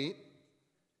our feet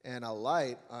and a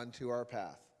light unto our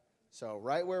path. So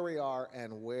right where we are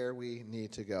and where we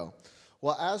need to go.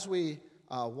 Well, as we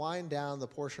wind down the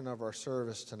portion of our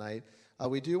service tonight,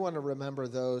 we do want to remember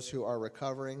those who are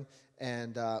recovering,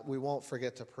 and we won't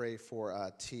forget to pray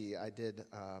for T. I did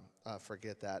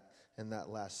forget that in that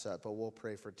last set, but we'll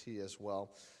pray for T as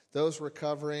well. Those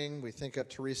recovering, we think of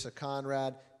Teresa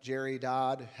Conrad. Jerry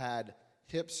Dodd had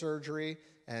hip surgery,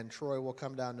 and Troy will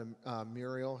come down to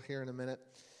Muriel here in a minute.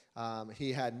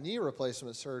 He had knee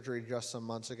replacement surgery just some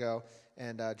months ago,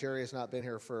 and Jerry has not been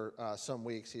here for some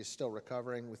weeks. He's still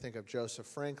recovering. We think of Joseph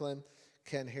Franklin,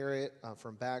 Ken Harriet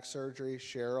from back surgery.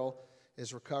 Cheryl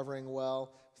is recovering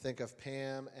well. Think of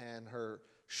Pam and her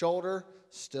shoulder,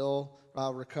 still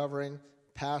recovering.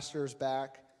 Pastor's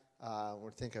back.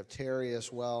 We think of Terry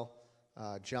as well.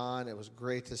 John, it was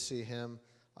great to see him.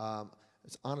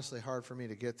 It's honestly hard for me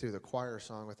to get through the choir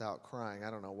song without crying.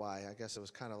 I don't know why. I guess it was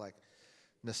kind of like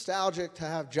nostalgic to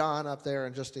have John up there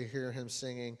and just to hear him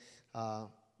singing.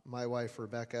 My wife,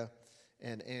 Rebecca,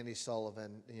 and Andy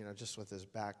Sullivan, just with his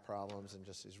back problems, and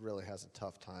just he really has a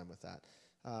tough time with that.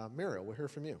 Muriel, we'll hear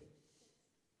from you.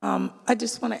 I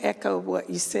just want to echo what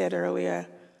you said earlier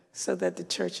so that the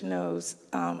church knows.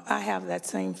 I have that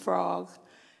same frog.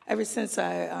 Ever since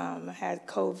I had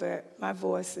COVID, my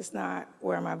voice is not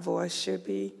where my voice should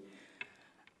be.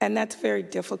 And that's very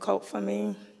difficult for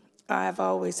me. I've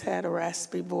always had a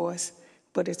raspy voice,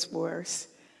 but it's worse.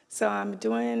 So I'm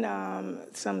doing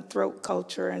some throat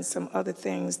culture and some other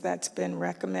things that's been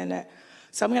recommended.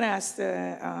 So I'm going to ask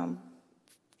the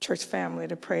church family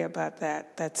to pray about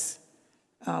that. That's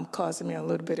causing me a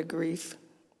little bit of grief,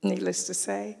 needless to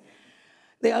say.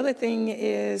 The other thing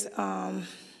is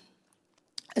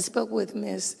I spoke with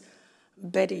Miss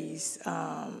Betty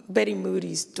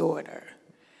Moody's daughter.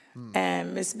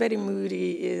 And Miss Betty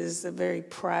Moody is a very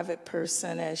private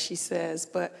person, as she says,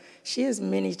 but she has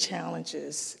many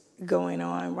challenges going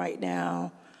on right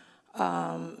now.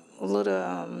 A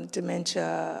little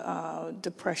dementia,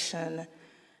 depression,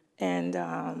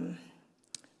 and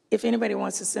if anybody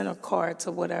wants to send her cards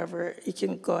or whatever, you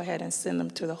can go ahead and send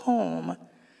them to the home,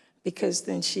 because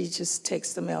then she just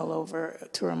takes the mail over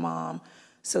to her mom,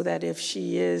 so that if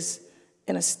she is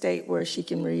in a state where she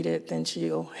can read it, then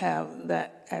she'll have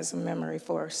that as a memory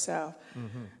for herself.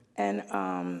 Mm-hmm.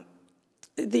 And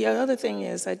the other thing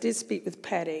is, I did speak with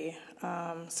Patty,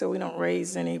 so we don't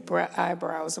raise any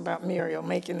eyebrows about Muriel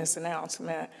making this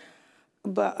announcement.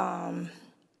 But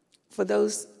for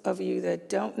those of you that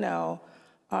don't know,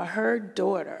 her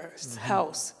daughter's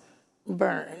house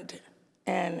burned,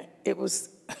 and it was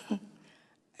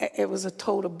it was a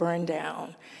total burn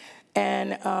down.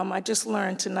 And I just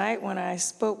learned tonight when I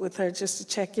spoke with her just to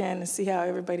check in and see how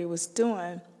everybody was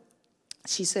doing,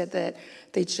 she said that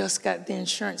they just got the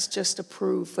insurance just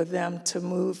approved for them to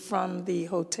move from the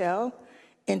hotel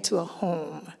into a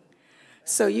home.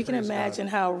 So you can imagine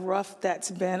how rough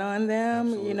that's been on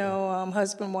them. Absolutely.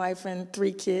 Husband, wife, and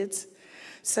 3 kids.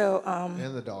 So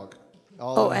and the dog.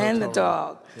 And the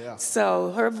dog. Yeah.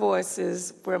 So her voice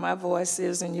is where my voice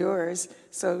is and yours.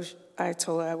 So I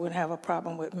told her I wouldn't have a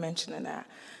problem with mentioning that.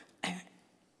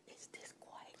 Is this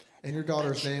quiet? And your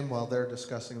daughter's name while they're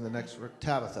discussing the next,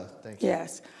 Tabitha, thank you.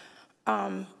 Yes.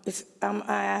 I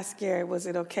asked Gary, was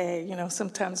it okay?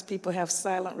 Sometimes people have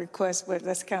silent requests, but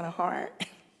that's kind of hard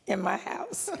in my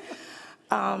house.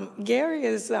 Gary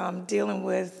is dealing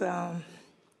with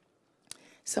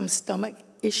some stomach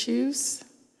issues,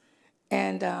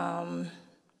 and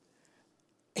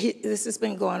this has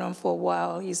been going on for a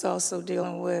while. He's also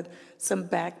dealing with some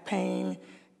back pain,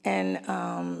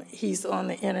 and he's on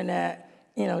the internet,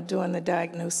 doing the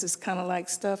diagnosis kind of like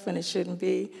stuff, and it shouldn't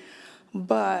be.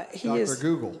 But he is Dr.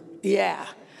 Google. Yeah,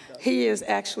 he is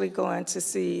actually going to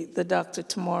see the doctor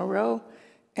tomorrow,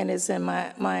 and it's in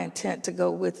my intent to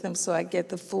go with him so I get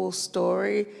the full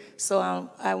story, so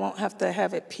I won't have to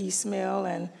have it piecemeal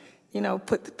and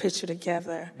put the picture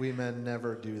together. We men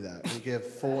never do that. We give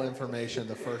full information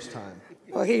the first time.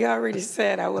 Well, he already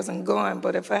said I wasn't going,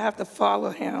 but if I have to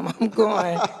follow him, I'm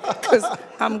going, because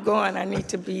I'm going. I need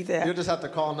to be there. You'll just have to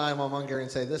call 911, Gary,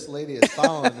 and say, this lady is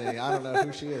following me. I don't know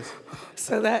who she is.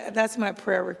 So that's my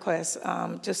prayer request,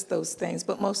 just those things,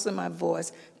 but mostly my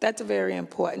voice. That's very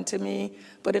important to me,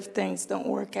 but if things don't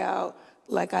work out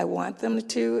like I want them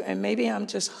to, and maybe I'm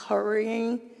just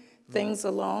hurrying things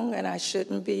along, and I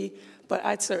shouldn't be, but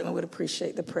I certainly would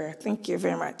appreciate the prayer. Thank you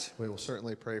very much. We will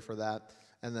certainly pray for that,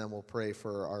 and then we'll pray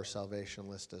for our salvation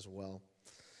list as well.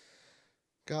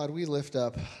 God, we lift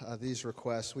up these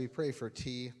requests. We pray for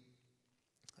T.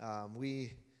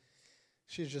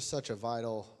 She's just such a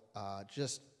vital,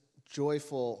 just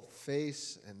joyful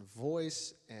face and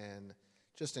voice, and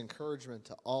just encouragement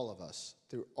to all of us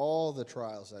through all the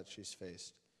trials that she's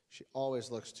faced. She always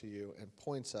looks to you and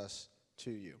points us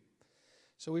to you.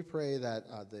 So we pray that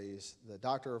the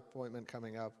doctor appointment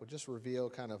coming up would just reveal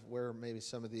kind of where maybe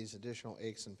some of these additional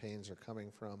aches and pains are coming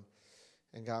from.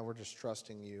 And God, we're just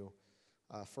trusting you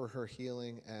for her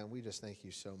healing, and we just thank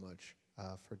you so much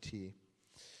for T.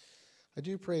 I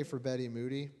do pray for Betty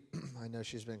Moody. I know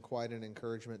she's been quite an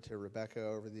encouragement to Rebecca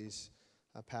over these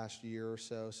past year or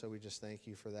so, so we just thank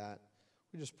you for that.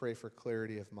 We just pray for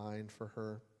clarity of mind for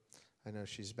her. I know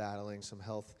she's battling some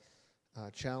health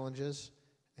challenges,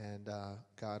 and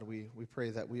God, we pray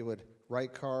that we would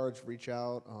write cards, reach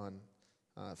out on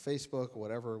Facebook,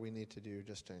 whatever we need to do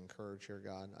just to encourage her,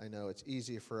 God. I know it's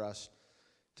easy for us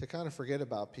to kind of forget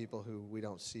about people who we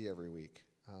don't see every week.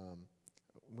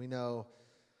 We know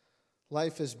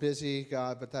life is busy,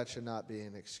 God, but that should not be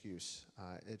an excuse.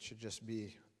 It should just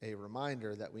be a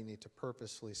reminder that we need to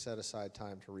purposefully set aside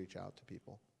time to reach out to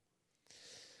people.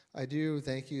 I do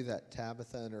thank you that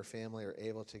Tabitha and her family are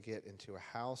able to get into a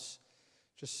house.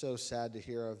 Just so sad to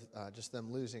hear of just them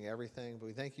losing everything, but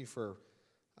we thank you for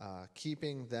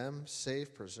keeping them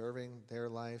safe, preserving their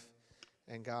life.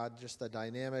 And God, just the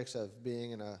dynamics of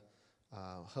being in a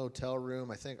hotel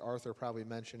room. I think Arthur probably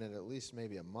mentioned it at least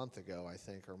maybe a month ago, I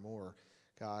think, or more.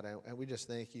 God, and we just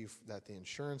thank you that the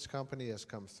insurance company has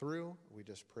come through. We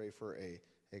just pray for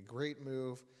a great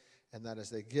move, and that as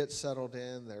they get settled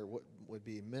in, there would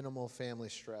be minimal family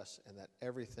stress, and that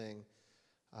everything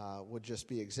would just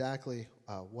be exactly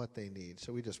what they need.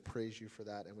 So we just praise you for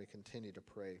that, and we continue to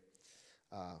pray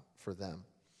for them.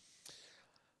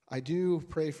 I do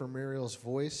pray for Muriel's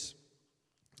voice,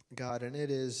 God, and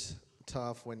it is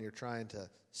tough when you're trying to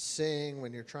sing,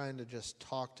 when you're trying to just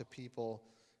talk to people,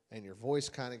 and your voice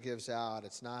kind of gives out.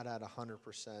 It's not at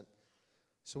 100%.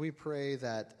 So we pray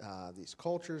that these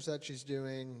cultures that she's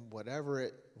doing,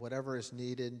 whatever is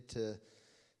needed to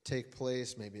take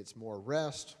place, maybe it's more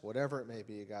rest, whatever it may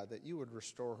be, God, that you would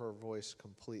restore her voice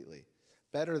completely,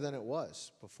 better than it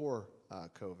was before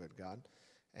COVID, God.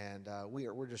 And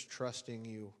we're just trusting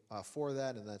you for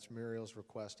that, and that's Muriel's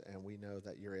request, and we know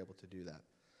that you're able to do that.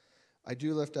 I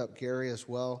do lift up Gary as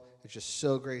well. It's just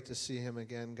so great to see him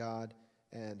again, God.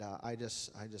 And I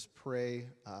just pray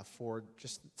for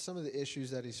just some of the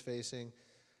issues that he's facing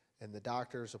and the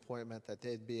doctor's appointment, that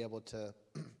they'd be able to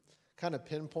kind of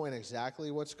pinpoint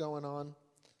exactly what's going on,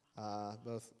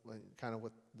 both kind of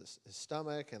with his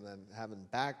stomach and then having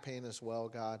back pain as well,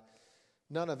 God.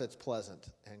 None of it's pleasant.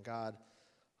 And God,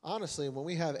 honestly, when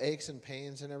we have aches and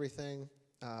pains and everything,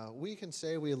 we can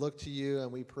say we look to you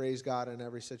and we praise God in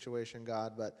every situation,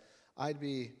 God, but I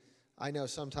know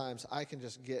sometimes I can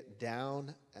just get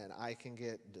down and I can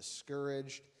get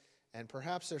discouraged, and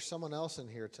perhaps there's someone else in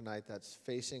here tonight that's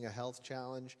facing a health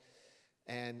challenge,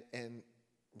 and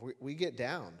we get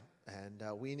down, and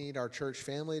we need our church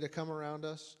family to come around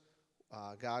us.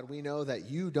 God, we know that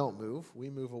you don't move. We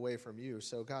move away from you.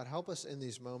 So God, help us in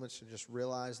these moments to just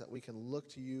realize that we can look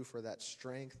to you for that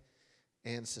strength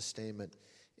and sustainment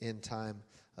in time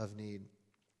of need.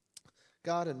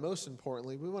 God, and most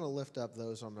importantly, we want to lift up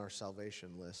those on our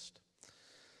salvation list.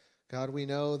 God, we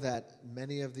know that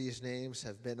many of these names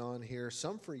have been on here,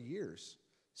 some for years.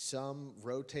 Some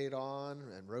rotate on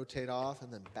and rotate off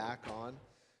and then back on.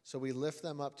 So we lift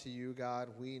them up to you, God.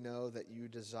 We know that you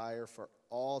desire for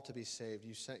all to be saved.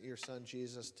 You sent your son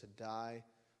Jesus to die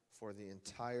for the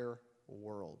entire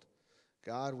world.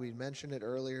 God, we mentioned it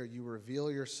earlier, you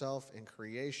reveal yourself in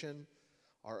creation,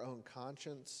 our own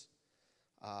conscience,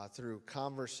 through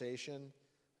conversation,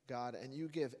 God, and you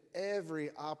give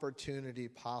every opportunity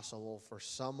possible for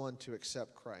someone to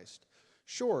accept Christ.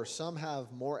 Sure, some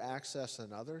have more access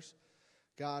than others,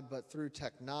 God, but through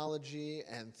technology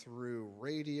and through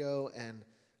radio and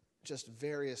just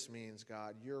various means,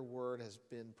 God, your word has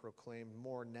been proclaimed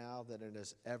more now than it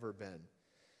has ever been.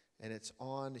 And it's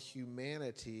on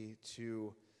humanity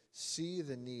to see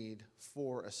the need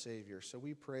for a Savior. So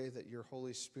we pray that your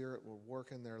Holy Spirit will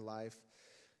work in their life,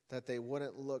 that they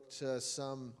wouldn't look to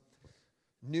some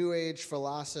New Age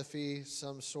philosophy,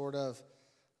 some sort of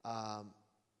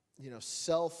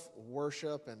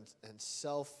self-worship and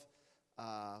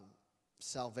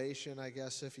self-salvation, I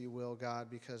guess, if you will, God,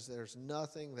 because there's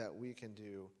nothing that we can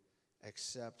do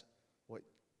except what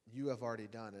you have already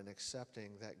done, and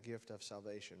accepting that gift of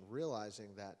salvation,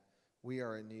 realizing that we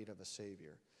are in need of a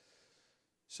Savior.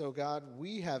 So, God,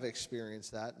 we have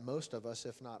experienced that. Most of us,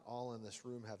 if not all in this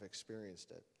room, have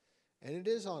experienced it. And it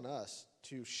is on us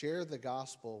to share the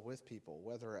gospel with people,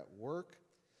 whether at work,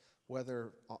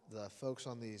 whether the folks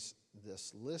on this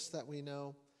list that we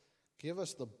know. Give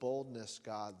us the boldness,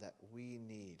 God, that we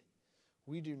need.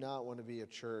 We do not want to be a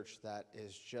church that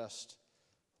is just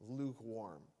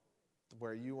lukewarm,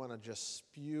 where you want to just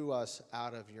spew us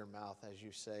out of your mouth, as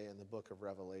you say in the book of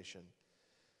Revelation.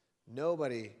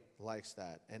 Nobody likes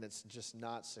that, and it's just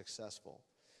not successful.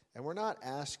 And we're not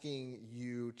asking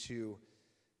you to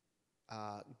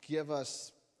give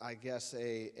us, I guess,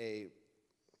 a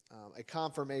a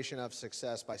confirmation of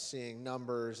success by seeing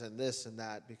numbers and this and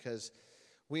that, because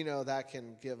we know that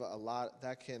can give a lot,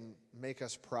 that can make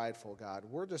us prideful, God.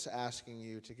 We're just asking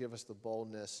you to give us the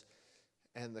boldness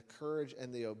and the courage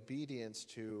and the obedience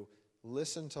to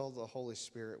listen to the Holy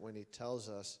Spirit when he tells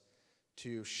us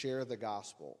to share the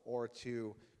gospel or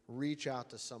to reach out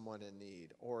to someone in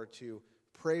need or to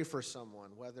pray for someone,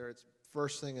 whether it's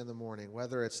first thing in the morning,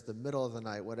 whether it's the middle of the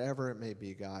night, whatever it may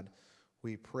be, God.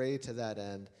 We pray to that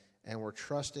end, and we're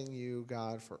trusting you,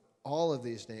 God, for all of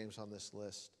these names on this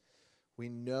list. We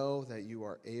know that you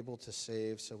are able to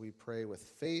save, so we pray with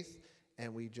faith,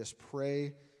 and we just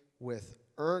pray with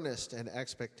earnest and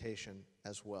expectation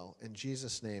as well. In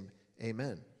Jesus' name,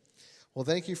 amen. Well,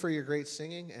 thank you for your great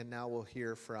singing, and now we'll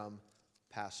hear from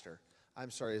Pastor.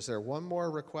 I'm sorry, is there one more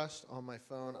request on my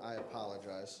phone? I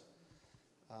apologize.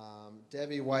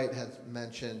 Debbie White had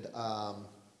mentioned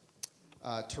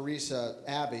Teresa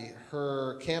Abbey.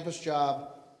 Her campus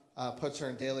job puts her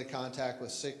in daily contact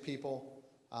with sick people.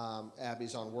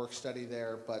 Abby's on work study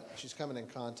there, but she's coming in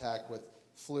contact with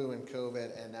flu and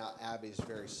COVID, and now Abby's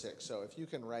very sick. So if you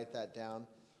can write that down,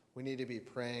 we need to be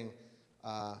praying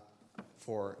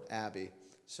for Abby.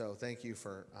 So thank you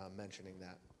for mentioning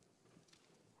that.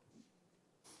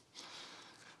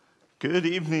 Good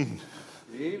evening.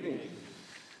 Good evening.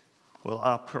 Well,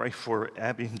 I'll pray for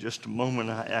Abby in just a moment.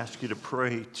 I ask you to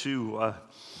pray too.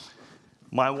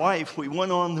 My wife, we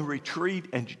went on the retreat,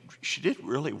 and she did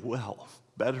really well,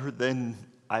 better than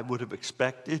I would have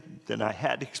expected, than I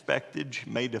had expected. She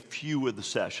made a few of the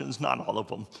sessions, not all of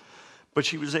them, but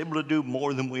she was able to do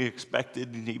more than we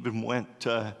expected, and even went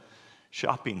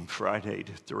shopping Friday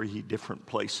to 3 different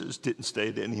places. Didn't stay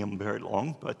at any of them very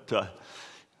long, but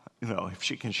if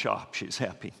she can shop, she's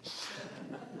happy.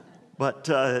 But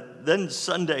then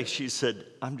Sunday she said,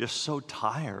 I'm just so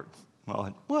tired.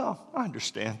 Well, I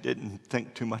understand, didn't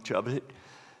think too much of it.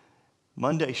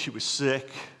 Monday she was sick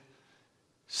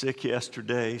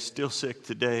yesterday, still sick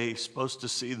today, supposed to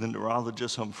see the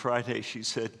neurologist on Friday. She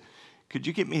said, could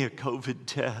you get me a COVID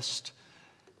test?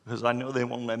 Because I know they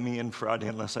won't let me in Friday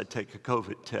unless I take a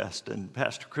COVID test. And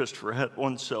Pastor Christopher had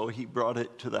one, so he brought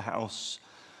it to the house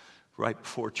right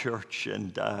before church,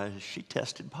 and she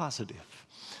tested positive.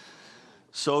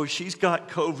 So she's got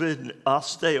COVID. I'll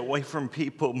stay away from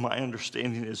people. My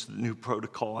understanding is the new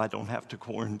protocol, I don't have to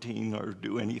quarantine or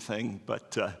do anything.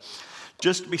 But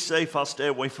just to be safe, I'll stay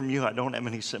away from you. I don't have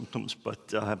any symptoms,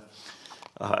 but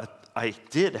I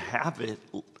did have it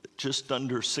just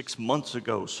under 6 months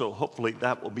ago, so hopefully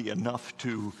that will be enough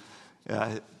to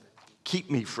keep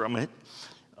me from it.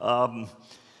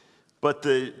 But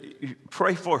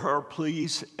pray for her,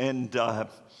 please. And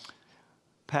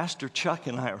Pastor Chuck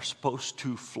and I are supposed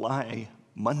to fly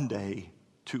Monday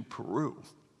to Peru.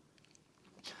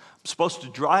 I'm supposed to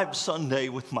drive Sunday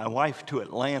with my wife to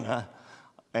Atlanta,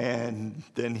 and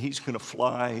then he's going to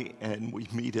fly, and we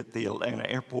meet at the Atlanta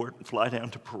airport and fly down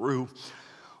to Peru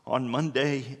on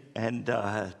Monday and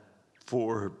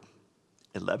for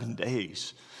 11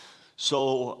 days.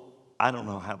 So I don't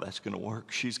know how that's going to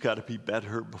work. She's got to be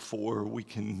better before we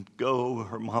can go.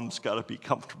 Her mom's got to be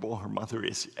comfortable. Her mother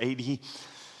is 80.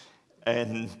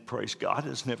 And praise God,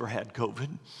 has never had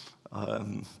COVID.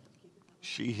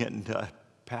 She and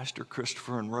Pastor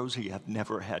Christopher and Rosie have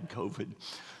never had COVID,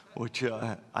 which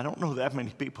I don't know that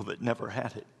many people that never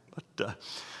had it. But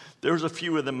there's a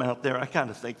few of them out there. I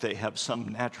kind of think they have some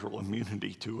natural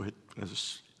immunity to it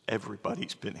because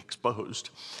everybody's been exposed.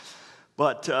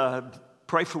 But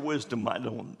pray for wisdom. I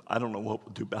don't know what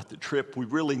we'll do about the trip. We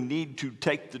really need to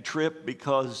take the trip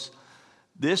because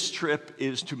this trip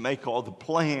is to make all the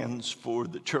plans for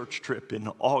the church trip in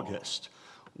August.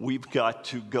 We've got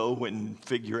to go and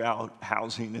figure out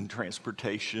housing and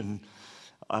transportation,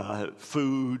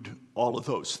 food, all of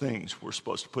those things. We're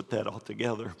supposed to put that all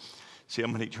together, see how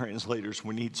many translators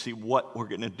we need, see what we're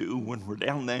going to do when we're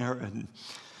down there and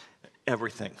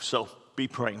everything. So be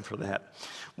praying for that.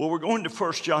 Well, we're going to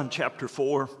 1 John chapter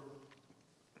 4.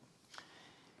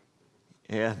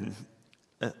 And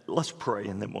let's pray,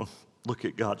 and then we'll look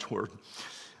at God's word.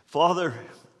 Father,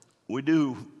 we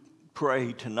do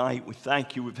pray tonight. We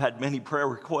thank you. We've had many prayer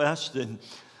requests, and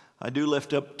I do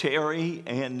lift up Terry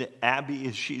and Abby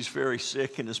as she's very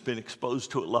sick and has been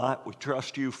exposed to a lot. We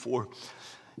trust you for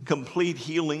complete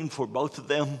healing for both of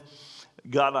them.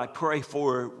 God, I pray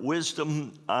for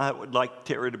wisdom. I would like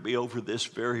Terry to be over this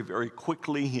very, very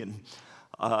quickly, and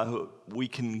we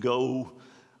can go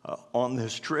on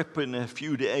this trip in a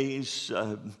few days.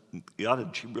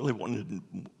 God, she really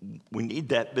we need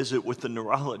that visit with the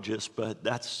neurologist, but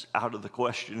that's out of the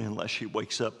question unless she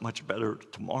wakes up much better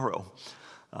tomorrow.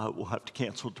 We'll have to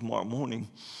cancel tomorrow morning.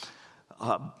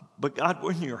 But God,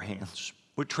 we're in your hands.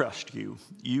 We trust you.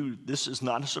 This is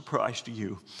not a surprise to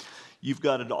you. You've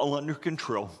got it all under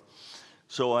control.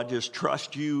 So I just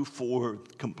trust you for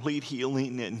complete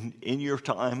healing in your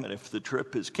time. And if the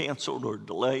trip is canceled or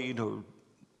delayed or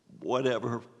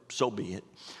whatever, so be it.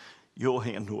 You'll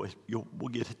handle it. We'll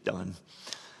get it done.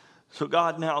 So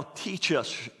God, now teach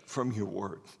us from your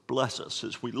word. Bless us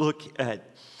as we look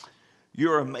at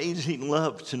your amazing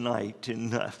love tonight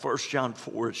in 1 John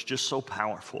 4. It's just so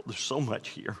powerful. There's so much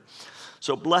here.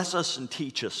 So bless us and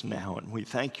teach us now. And we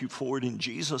thank you for it in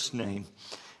Jesus' name.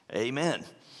 Amen.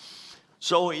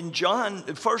 So in 1 John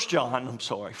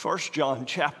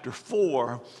chapter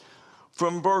 4,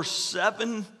 from verse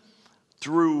 7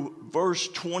 through verse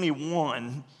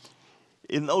 21,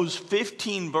 in those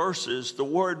 15 verses, the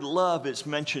word love is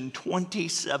mentioned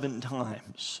 27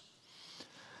 times.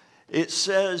 It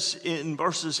says in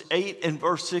verses 8 and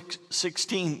verse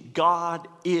 16, God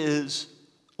is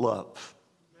love.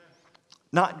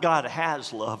 Not God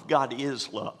has love, God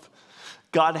is love.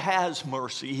 God has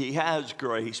mercy, he has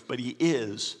grace, but he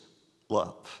is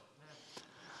love.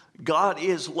 God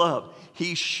is love.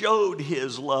 He showed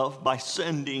his love by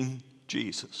sending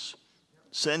Jesus,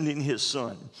 sending his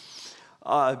son.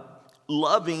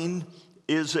 Loving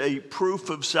is a proof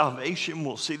of salvation.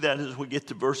 We'll see that as we get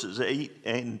to verses 8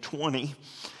 and 20.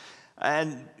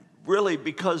 And really,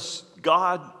 because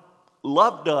God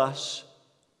loved us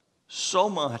so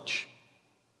much,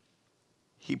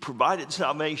 he provided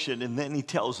salvation, and then he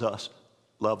tells us,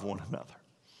 love one another.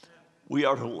 We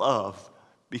are to love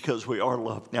because we are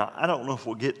loved. Now, I don't know if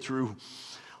we'll get through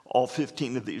all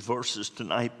 15 of these verses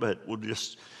tonight, but we'll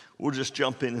just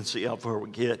jump in and see how far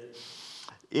we get.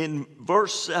 In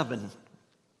verse 7,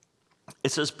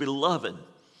 it says, Beloved,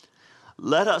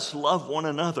 let us love one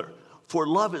another, for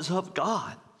love is of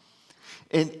God.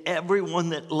 And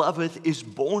everyone that loveth is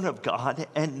born of God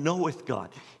and knoweth God.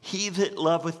 He that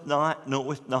loveth not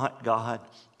knoweth not God,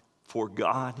 for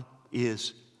God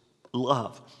is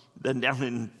love. Then down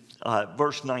in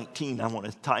verse 19, I want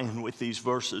to tie in with these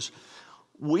verses.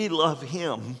 We love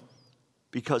him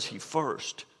because he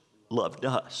first loved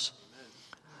us.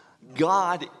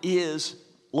 God is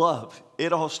love.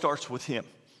 It all starts with him.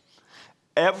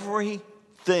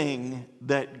 Everything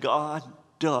that God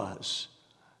does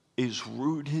is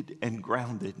rooted and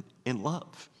grounded in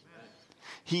love.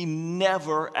 He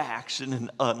never acts in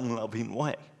an unloving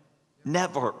way.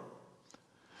 Never.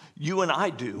 You and I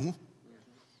do,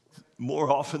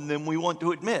 more often than we want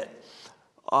to admit.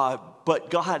 But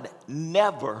God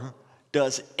never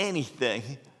does anything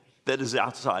that is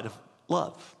outside of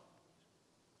love.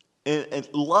 And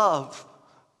love,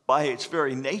 by its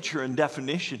very nature and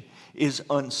definition, is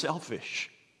unselfish.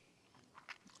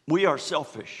 We are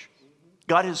selfish.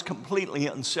 God is completely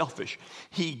unselfish.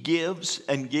 He gives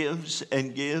and gives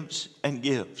and gives and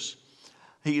gives.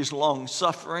 He is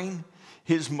long-suffering.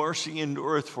 His mercy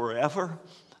endureth forever.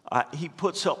 He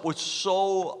puts up with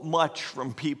so much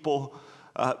from people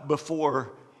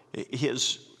before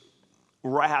his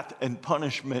wrath and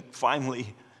punishment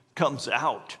finally comes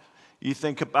out. You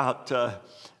think about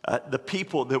the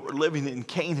people that were living in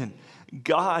Canaan.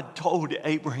 God told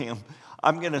Abraham,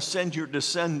 I'm going to send your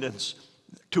descendants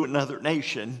to another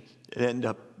nation,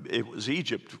 and it was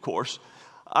Egypt, of course.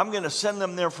 I'm going to send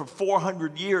them there for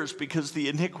 400 years because the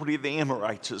iniquity of the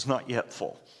Amorites is not yet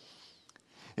full.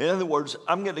 In other words,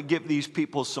 I'm going to give these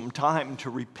people some time to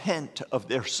repent of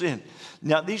their sin.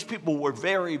 Now, these people were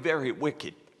very, very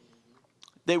wicked.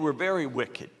 They were very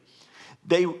wicked.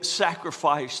 They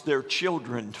sacrificed their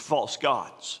children to false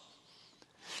gods.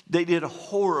 They did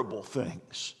horrible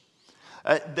things.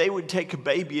 They would take a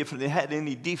baby if it had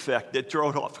any defect, they'd throw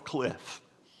it off a cliff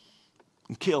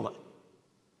and kill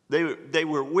it. They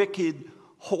were wicked,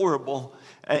 horrible,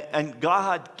 and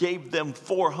God gave them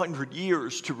 400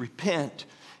 years to repent.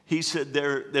 He said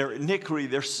their iniquity,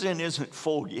 their sin isn't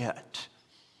full yet.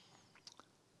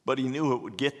 But he knew it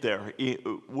would get there,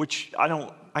 which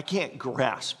I can't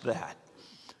grasp that.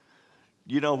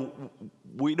 You know,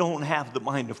 we don't have the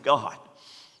mind of God,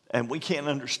 and we can't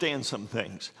understand some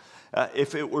things.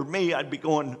 If it were me, I'd be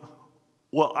going,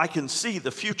 well, I can see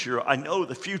the future. I know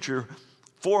the future.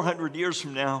 400 years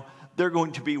from now, they're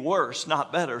going to be worse,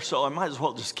 not better, so I might as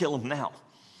well just kill them now.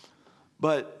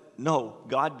 But no,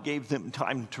 God gave them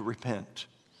time to repent.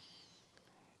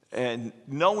 And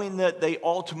knowing that they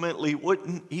ultimately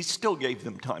wouldn't, he still gave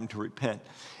them time to repent.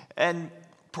 And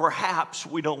perhaps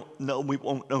we won't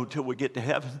know till we get to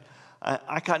heaven.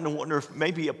 I kind of wonder if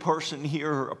maybe a person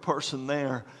here or a person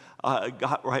there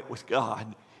got right with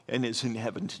God and is in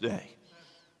heaven today.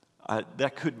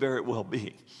 That could very well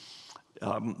be.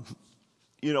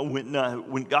 You know,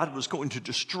 when God was going to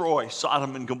destroy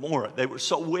Sodom and Gomorrah, they were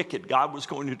so wicked, God was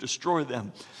going to destroy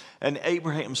them. And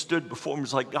Abraham stood before him and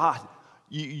was like, God,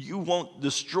 you won't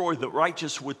destroy the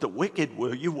righteous with the wicked,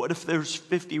 will you? What if there's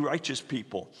 50 righteous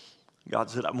people? God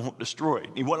said, I won't destroy it.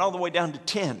 He went all the way down to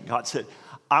 10. God said,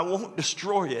 I won't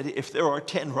destroy it if there are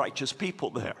 10 righteous people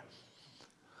there.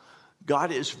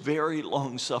 God is very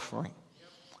long-suffering.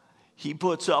 He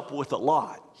puts up with a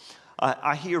lot.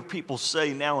 I hear people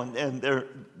say now and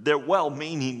then they're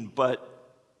well-meaning,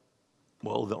 but,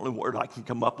 well, the only word I can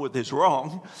come up with is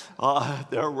wrong.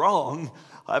 They're wrong.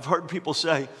 I've heard people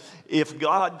say, if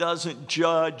God doesn't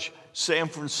judge San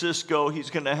Francisco,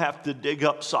 he's going to have to dig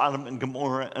up Sodom and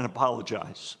Gomorrah and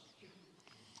apologize.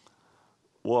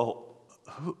 Well,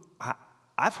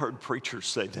 I've heard preachers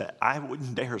say that. I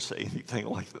wouldn't dare say anything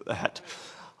like that.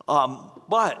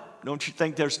 But don't you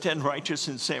think there's 10 righteous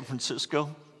in San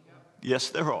Francisco? Yes,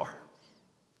 there are.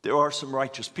 There are some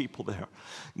righteous people there.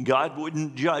 God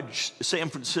wouldn't judge San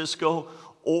Francisco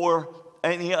or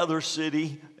any other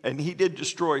city, and he did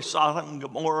destroy Sodom and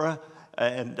Gomorrah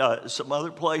and some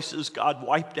other places. God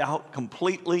wiped out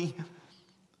completely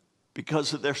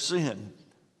because of their sin.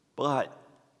 But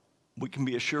we can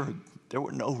be assured there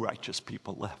were no righteous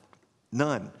people left.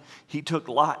 None. He took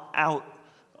Lot out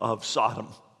of Sodom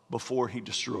before he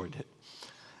destroyed it.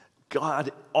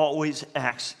 God always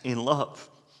acts in love.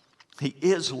 He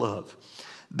is love.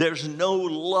 There's no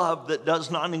love that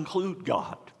does not include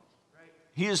God.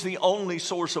 He is the only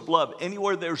source of love.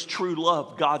 Anywhere there's true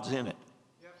love, God's in it.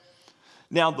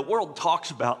 Now, the world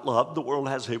talks about love. The world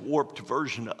has a warped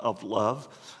version of love.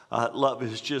 Love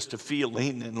is just a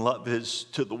feeling, and love is,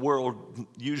 to the world,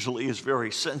 usually is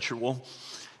very sensual.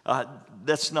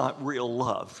 That's not real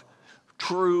love.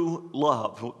 True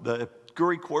love, the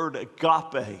Greek word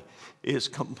agape, is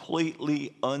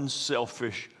completely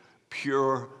unselfish,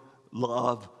 pure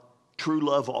love. True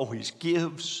love always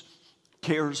gives,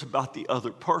 cares about the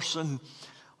other person.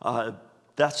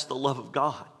 That's the love of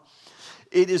God.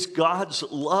 It is God's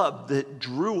love that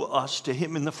drew us to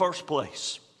him in the first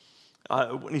place.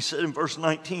 When he said in verse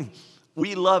 19,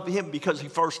 we love him because he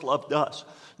first loved us.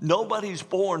 Nobody's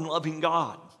born loving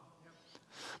God.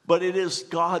 But it is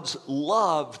God's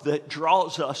love that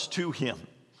draws us to him.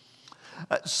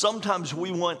 Sometimes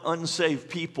we want unsaved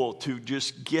people to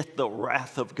just get the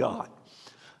wrath of God.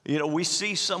 You know, we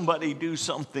see somebody do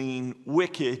something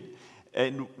wicked,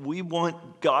 and we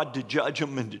want God to judge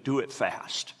them and to do it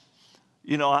fast.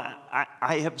 You know,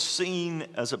 I have seen,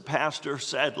 as a pastor,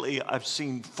 sadly, I've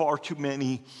seen far too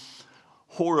many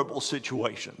horrible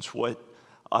situations. What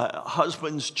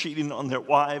husbands cheating on their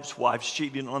wives, wives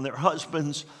cheating on their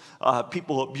husbands,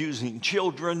 people abusing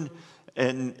children,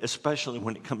 and especially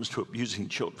when it comes to abusing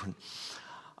children.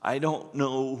 I don't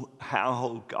know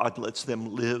how God lets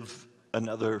them live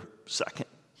another second.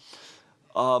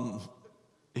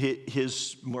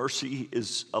 His mercy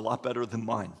is a lot better than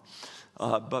mine.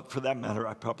 But for that matter,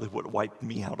 I probably would have wiped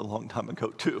me out a long time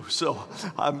ago too. So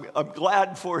I'm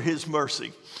glad for his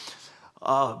mercy.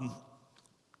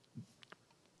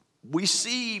 We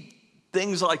see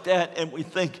things like that and we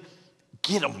think,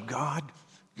 get them, God.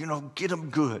 You know, get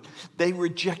them good. They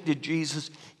rejected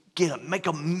Jesus. Get them. Make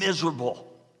them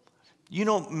miserable. You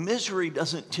know, misery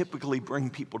doesn't typically bring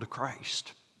people to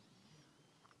Christ.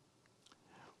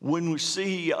 When we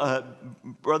see,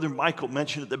 Brother Michael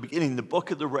mentioned at the beginning, the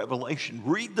book of the Revelation,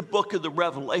 read the book of the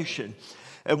Revelation,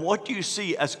 and what do you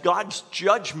see? As God's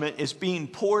judgment is being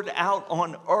poured out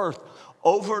on earth,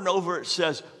 over and over it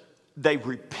says, they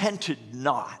repented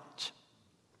not.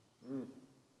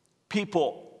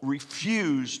 People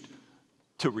refused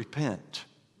to repent.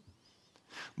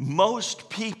 Most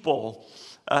people,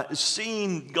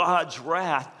 seeing God's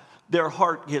wrath, their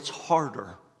heart gets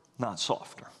harder, not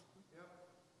softer.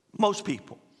 Most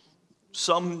people.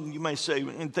 Some, you may say,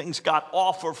 and things got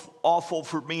awful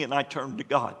for me and I turned to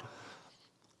God.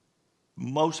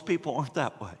 Most people aren't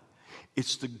that way.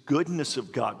 It's the goodness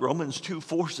of God. Romans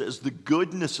 2:4 says, the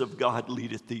goodness of God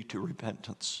leadeth thee to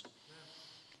repentance.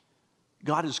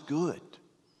 God is good.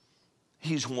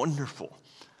 He's wonderful.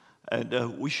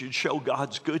 And we should show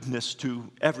God's goodness to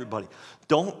everybody.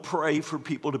 Don't pray for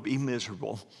people to be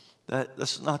miserable.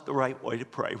 That's not the right way to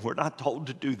pray. We're not told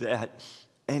to do that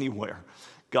anywhere.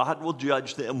 God will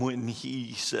judge them when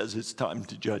he says it's time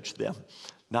to judge them,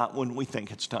 not when we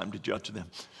think it's time to judge them.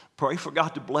 Pray for God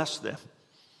to bless them.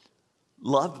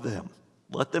 Love them.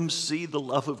 Let them see the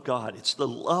love of God. It's the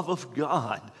love of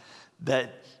God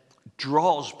that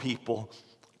draws people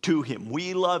to him.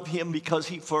 We love him because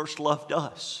he first loved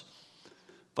us.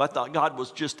 If I thought God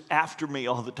was just after me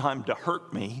all the time to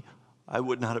hurt me, I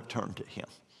would not have turned to him.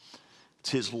 It's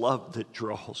his love that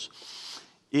draws.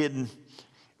 In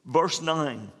verse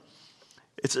 9,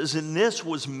 it says, "In this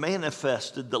was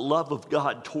manifested the love of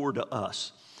God toward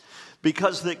us,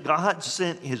 because that God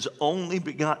sent his only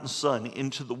begotten Son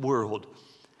into the world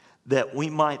that we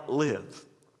might live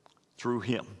through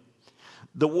him."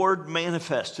 The word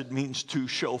manifested means to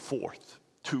show forth,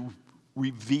 to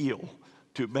reveal,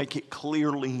 to make it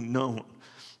clearly known.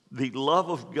 The love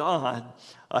of God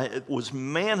it was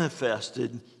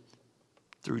manifested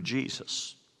through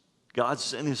Jesus. God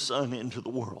sent his Son into the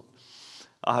world.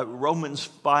 Romans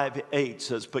 5:8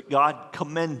 says, "But God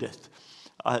commendeth,"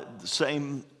 the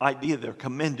same idea there,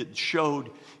 commended,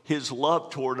 showed his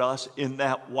love toward us in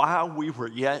that while we were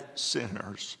yet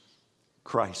sinners,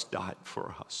 Christ died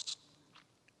for us.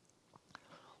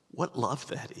 What love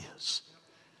that is.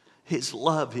 His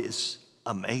love is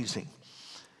amazing.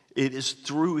 It is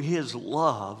through his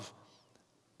love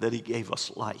that he gave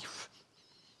us life.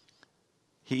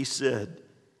 He said,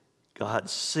 God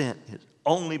sent his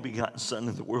only begotten Son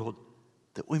in the world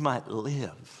that we might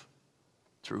live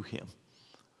through him.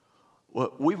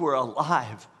 Well, we were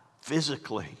alive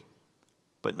physically,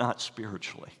 but not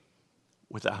spiritually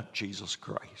without Jesus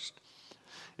Christ.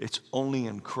 It's only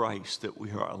in Christ that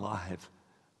we are alive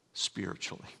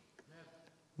spiritually.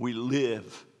 We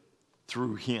live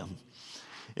through him.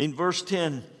 In verse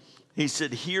 10, he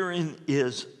said, "Herein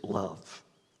is love.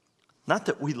 Not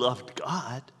that we loved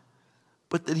God,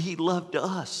 but that he loved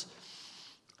us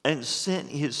and sent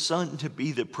his Son to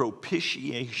be the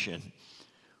propitiation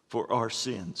for our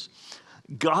sins."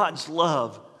 God's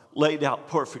love laid out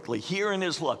perfectly. Herein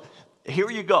is love. Here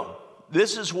you go.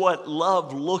 This is what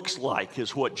love looks like,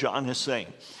 is what John is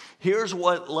saying. Here's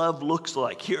what love looks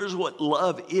like. Here's what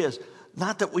love is.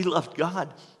 Not that we loved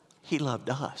God, he loved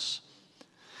us.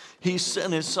 He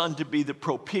sent his Son to be the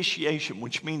propitiation,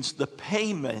 which means the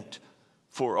payment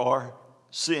for our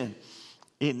sin.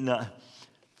 In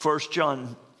 1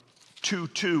 John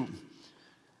 2:2,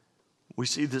 we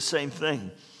see the same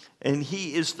thing. And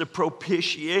he is the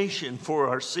propitiation for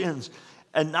our sins,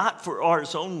 and not for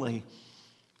ours only,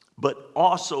 but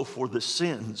also for the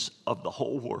sins of the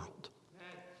whole world.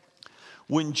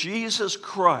 When Jesus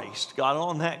Christ got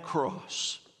on that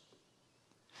cross,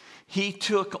 he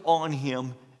took on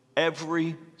him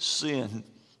every sin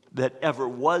that ever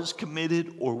was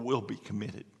committed or will be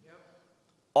committed.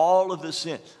 All of the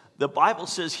sin. The Bible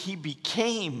says he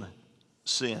became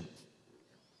sin.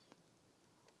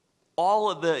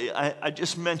 All of I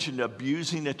just mentioned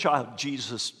abusing a child.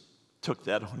 Jesus took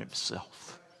that on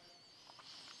himself.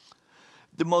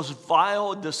 The most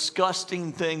vile,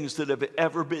 disgusting things that have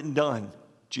ever been done,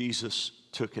 Jesus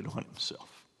took it on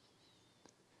himself.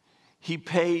 He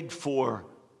paid for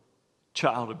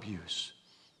child abuse.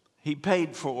 He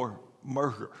paid for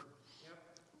murder,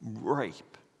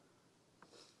 rape,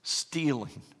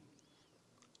 stealing,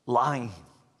 lying,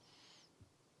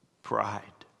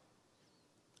 pride.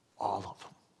 All of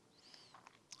them.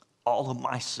 All of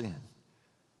my sin.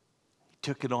 He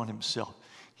took it on himself.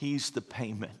 He's the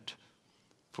payment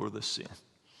for the sin.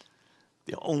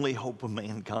 The only hope of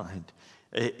mankind.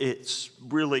 It's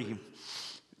really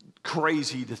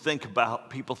crazy to think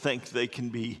about. People think they can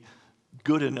be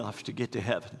good enough to get to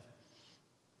heaven.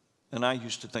 And I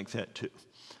used to think that too.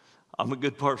 I'm a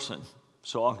good person,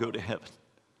 so I'll go to heaven.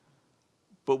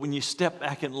 But when you step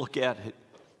back and look at it,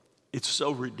 it's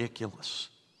so ridiculous.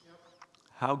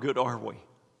 How good are we?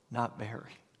 Not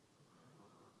very.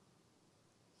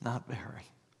 Not very.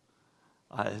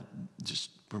 It just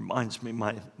reminds me,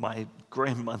 my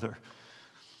grandmother,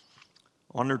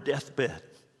 on her deathbed,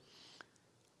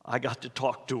 I got to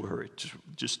talk to her. It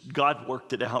just God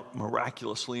worked it out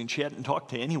miraculously, and she hadn't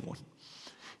talked to anyone.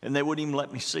 And they wouldn't even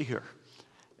let me see her.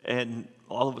 And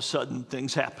all of a sudden,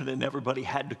 things happened, and everybody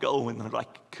had to go. And they're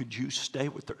like, "Could you stay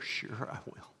with her?" "Sure, I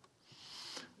will.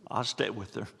 I'll stay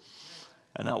with her."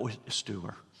 And I witnessed to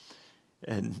her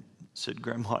and said,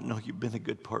 "Grandma, I know you've been a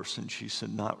good person." She said,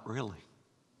 "Not really."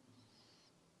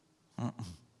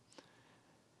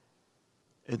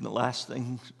 And the last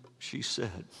thing she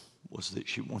said was that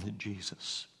she wanted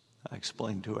Jesus. I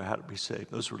explained to her how to be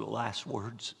saved. Those were the last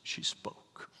words she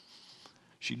spoke.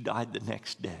 She died the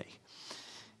next day.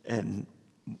 And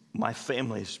my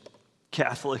family's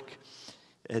Catholic,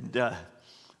 and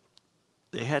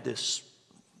they had this,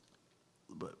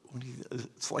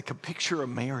 it's like a picture of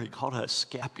Mary called a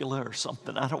scapula or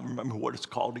something. I don't remember what it's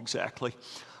called exactly.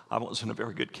 I wasn't a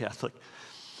very good Catholic.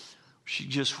 She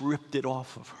just ripped it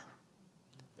off of her.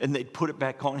 And they'd put it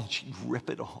back on, and she'd rip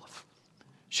it off.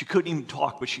 She couldn't even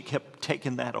talk, but she kept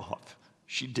taking that off.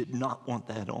 She did not want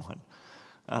that on.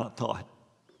 And I thought,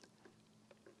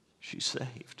 she's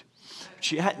saved.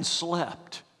 She hadn't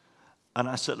slept. And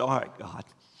I said, all right, God,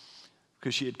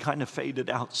 because she had kind of faded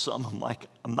out some. I'm like,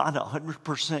 I'm not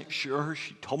 100% sure.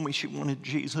 She told me she wanted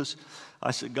Jesus.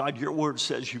 I said, God, your word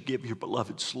says you give your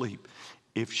beloved sleep.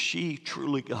 If she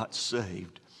truly got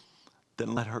saved,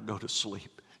 then let her go to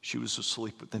sleep. She was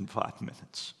asleep within 5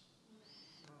 minutes.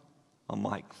 I'm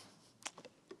like,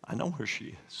 I know where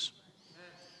she is.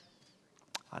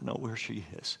 I know where she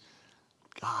is.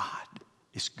 God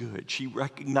is good. She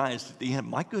recognized at the end,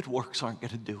 my good works aren't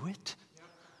going to do it.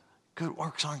 Good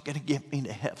works aren't going to get me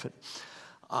to heaven.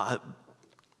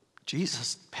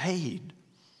 Jesus paid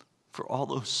for all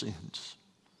those sins.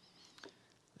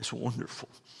 It's wonderful.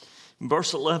 In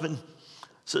verse 11, it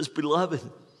says, Beloved,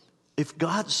 if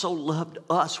God so loved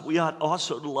us, we ought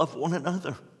also to love one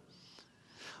another.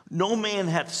 No man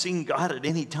hath seen God at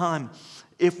any time.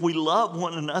 If we love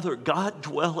one another, God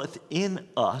dwelleth in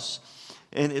us,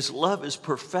 and his love is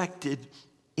perfected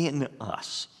in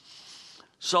us.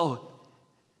 So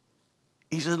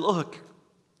he said, look,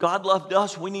 God loved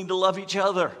us, we need to love each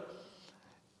other.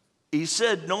 He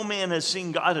said, no man has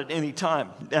seen God at any time.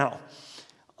 Now,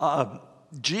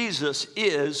 Jesus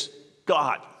is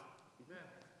God.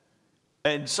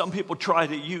 And some people try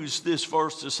to use this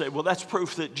verse to say, well, that's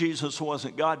proof that Jesus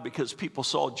wasn't God because people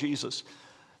saw Jesus.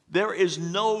 There is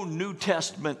no New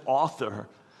Testament author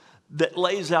that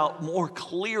lays out more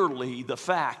clearly the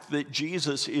fact that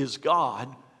Jesus is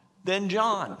God than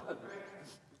John.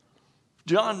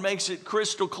 John makes it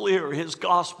crystal clear, his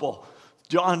gospel.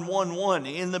 John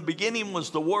 1:1, in the beginning was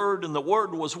the Word, and the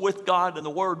Word was with God, and the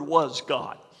Word was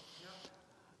God.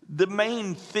 The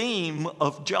main theme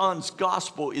of John's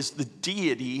gospel is the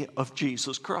deity of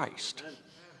Jesus Christ.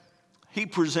 He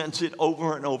presents it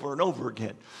over and over and over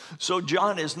again. So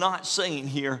John is not saying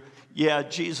here, yeah,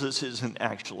 Jesus isn't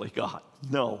actually God.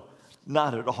 No,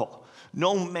 not at all.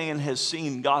 No man has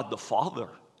seen God the Father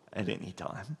at any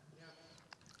time.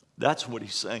 That's what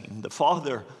he's saying. The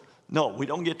Father, no, we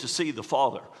don't get to see the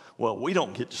Father. Well, we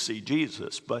don't get to see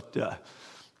Jesus, but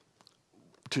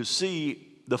to see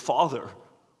the Father,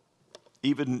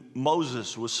 even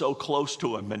Moses was so close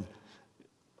to him, and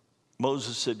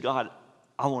Moses said, God,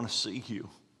 I want to see you.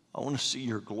 I want to see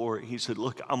your glory. He said,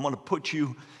 look, I'm going to put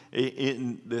you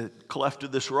in the cleft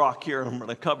of this rock here. I'm going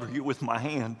to cover you with my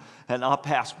hand, and I'll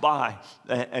pass by,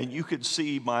 and you could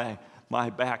see my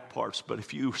back parts, but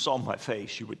if you saw my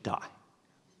face, you would die.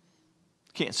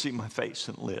 Can't see my face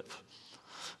and live.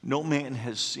 No man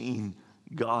has seen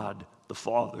God the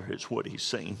Father, is what he's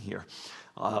saying here.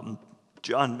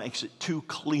 John makes it too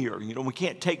clear. You know, you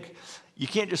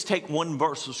can't just take one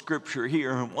verse of Scripture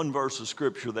here and one verse of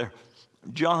Scripture there.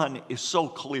 John is so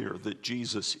clear that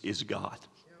Jesus is God.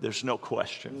 There's no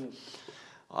question.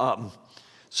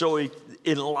 So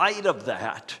in light of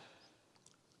that,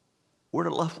 we're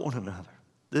to love one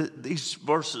another. These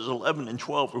verses 11 and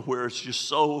 12 are where it's just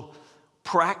so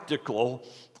practical.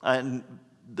 And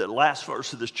the last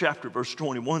verse of this chapter, verse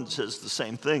 21, says the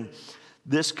same thing.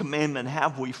 This commandment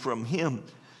have we from him,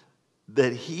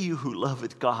 that he who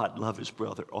loveth God love his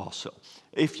brother also.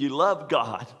 If you love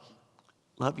God,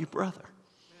 love your brother.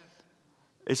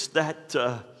 It's that,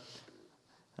 I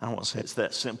don't want to say it's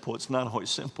that simple. It's not always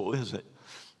simple, is it?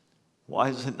 Why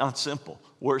is it not simple?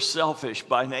 We're selfish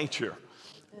by nature.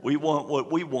 We want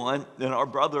what we want, and our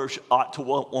brother ought to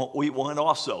want what we want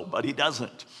also, but he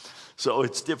doesn't. So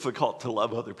it's difficult to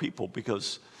love other people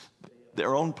because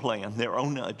their own plan, their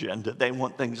own agenda, they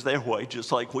want things their way,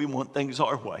 just like we want things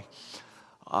our way.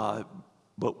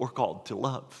 But we're called to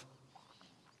love.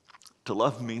 To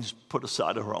love means put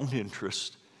aside our own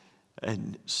interest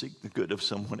and seek the good of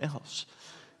someone else.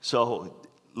 So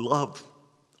love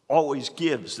always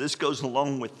gives. This goes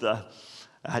along with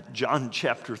John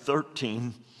chapter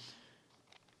 13.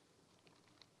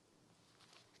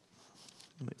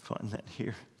 Let me find that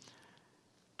here.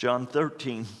 John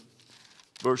 13,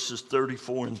 verses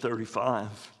 34 and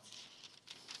 35.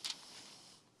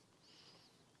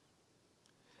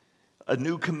 A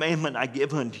new commandment I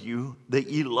give unto you, that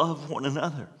ye love one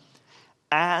another.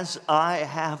 As I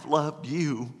have loved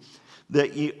you,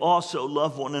 that ye also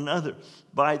love one another.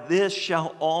 By this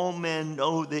shall all men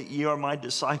know that ye are my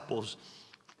disciples,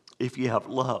 if ye have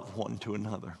love one to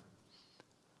another.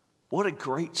 What a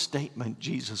great statement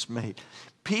Jesus made.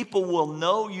 People will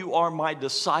know you are my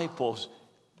disciples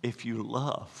if you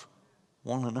love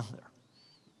one another.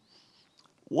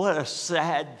 What a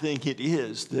sad thing it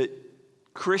is that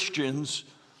Christians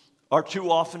are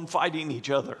too often fighting each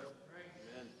other.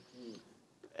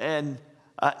 And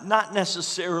not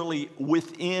necessarily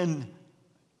within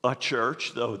a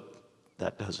church, though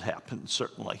that does happen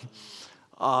certainly,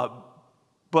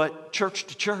 but church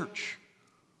to church.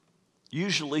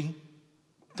 usually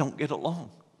don't get along.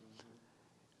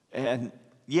 And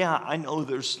yeah, I know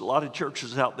there's a lot of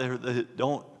churches out there that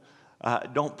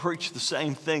don't preach the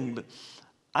same thing, but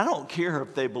I don't care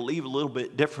if they believe a little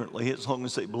bit differently as long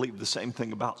as they believe the same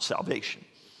thing about salvation.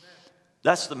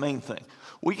 That's the main thing.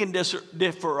 We can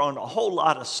differ on a whole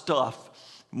lot of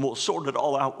stuff, and we'll sort it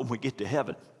all out when we get to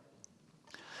heaven.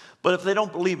 But if they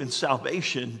don't believe in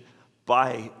salvation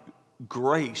by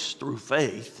grace through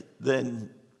faith, then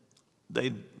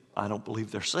I don't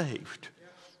believe they're saved.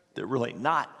 They're really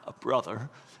not a brother.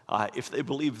 If they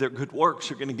believe their good works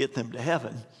are going to get them to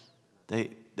heaven, they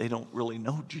don't really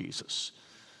know Jesus.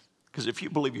 Because if you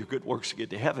believe your good works to get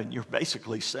to heaven, you're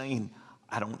basically saying,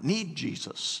 I don't need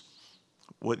Jesus,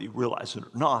 whether you realize it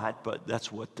or not. But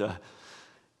that's what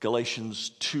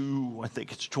Galatians 2, I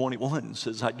think it's 21,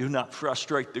 says, I do not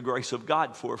frustrate the grace of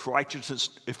God, for if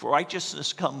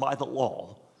righteousness come by the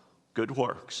law, good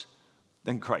works,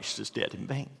 then Christ is dead in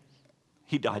vain.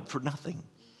 He died for nothing.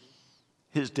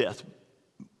 His death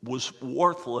was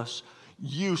worthless,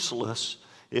 useless,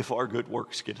 if our good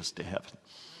works get us to heaven.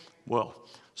 Well,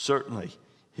 certainly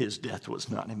his death was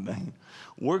not in vain.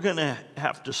 We're going to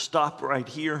have to stop right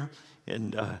here,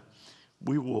 and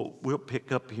we'll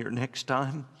pick up here next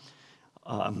time.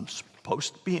 I'm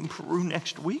supposed to be in Peru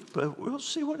next week, but we'll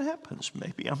see what happens.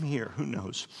 Maybe I'm here. Who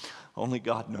knows? Only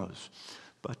God knows.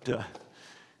 But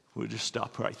we'll just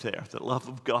stop right there. The love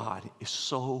of God is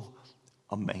so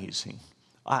amazing.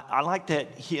 I like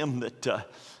that hymn that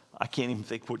I can't even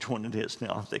think which one it is now.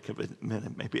 I'll think of it in a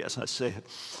minute, maybe as I say it,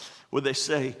 where they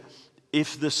say,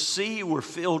 if the sea were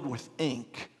filled with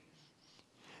ink,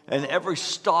 and every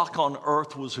stalk on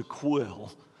earth was a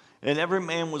quill, and every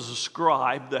man was a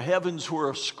scribe, the heavens were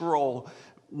a scroll,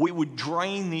 we would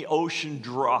drain the ocean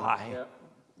dry,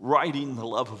 writing the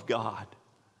love of God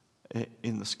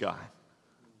in the sky.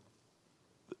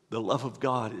 The love of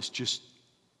God is just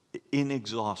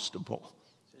inexhaustible.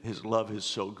 His love is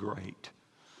so great.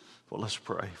 Well, let's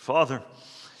pray. Father,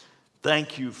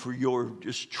 thank you for your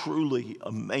just truly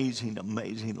amazing,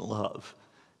 amazing love.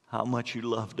 How much you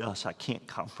loved us, I can't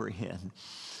comprehend.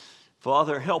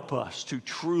 Father, help us to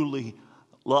truly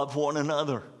love one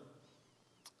another.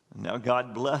 Now,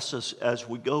 God, bless us as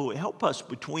we go. Help us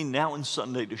between now and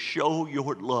Sunday to show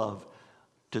your love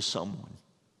to someone,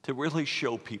 to really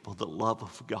show people the love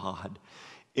of God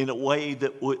in a way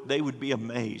that they would be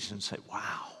amazed and say,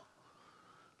 wow.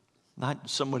 Not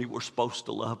somebody we're supposed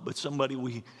to love, but somebody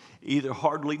we either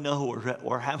hardly know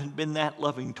or haven't been that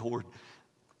loving toward.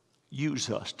 Use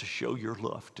us to show your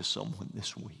love to someone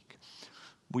this week.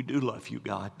 We do love you,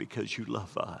 God, because you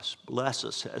love us. Bless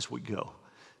us as we go.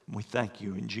 And we thank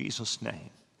you in Jesus'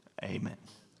 name. Amen.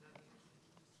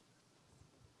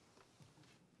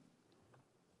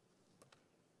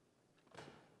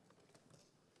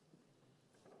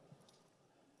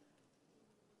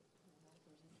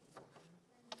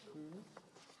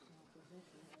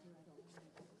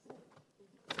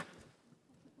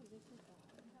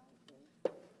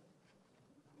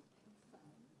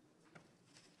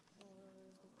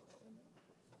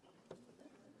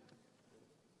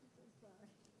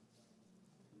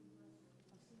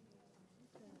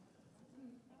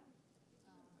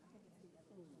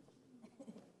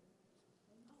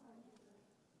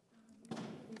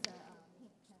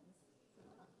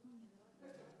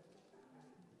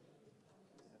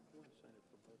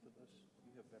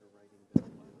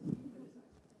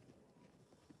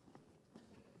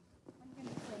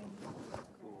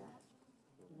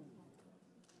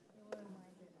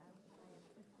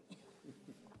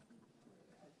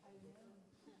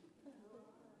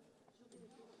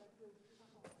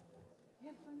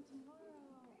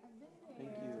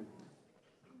 Thank you.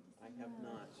 I have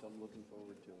not, so I'm looking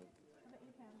forward to it.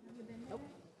 Nope.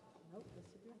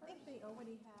 I think they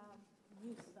already have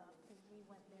new stuff because we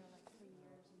went there like 3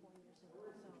 years, 4 years ago.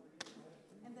 So,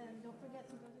 and then don't forget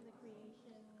to go to the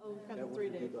creation. Oh, kind of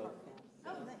 3-day park pass.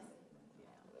 Oh, nice.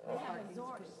 They have a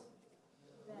Zorse.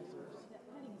 That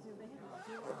petting zoo. They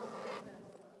have a Zorse.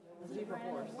 The zebra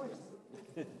horse.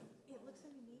 It looks so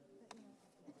unique, but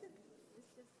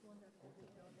it's just wonderful to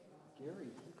go there.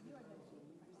 Gary.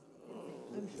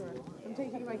 I'm sure. I'm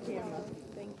taking my camera.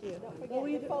 Thank you. Well,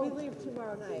 we leave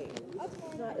tomorrow night. Okay.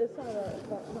 It's not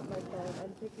my phone.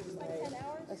 I'm taking my 10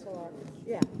 hours? SLR.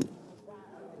 Yeah.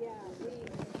 Yeah.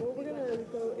 Well, we're gonna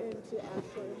go into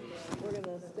Ashland. We're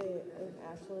gonna stay in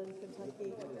Ashland,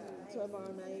 Kentucky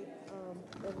tomorrow night,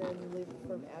 and then leave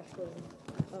from Ashland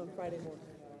Friday morning.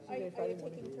 Are you taking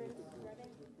turns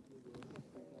driving?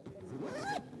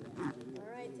 All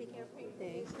right, take care of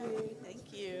your Thank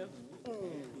you. So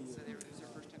this is your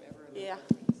first time ever? Yeah.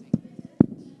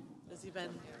 Is he back?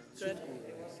 been good?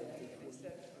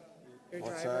 Your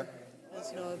What's driver? that?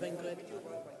 Has Noah been good?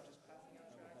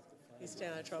 He's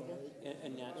staying out of trouble?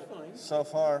 And that's fine. So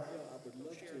far,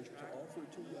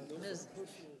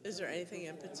 Is there anything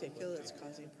in particular that's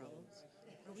causing problems?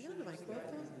 Are we on the microphone?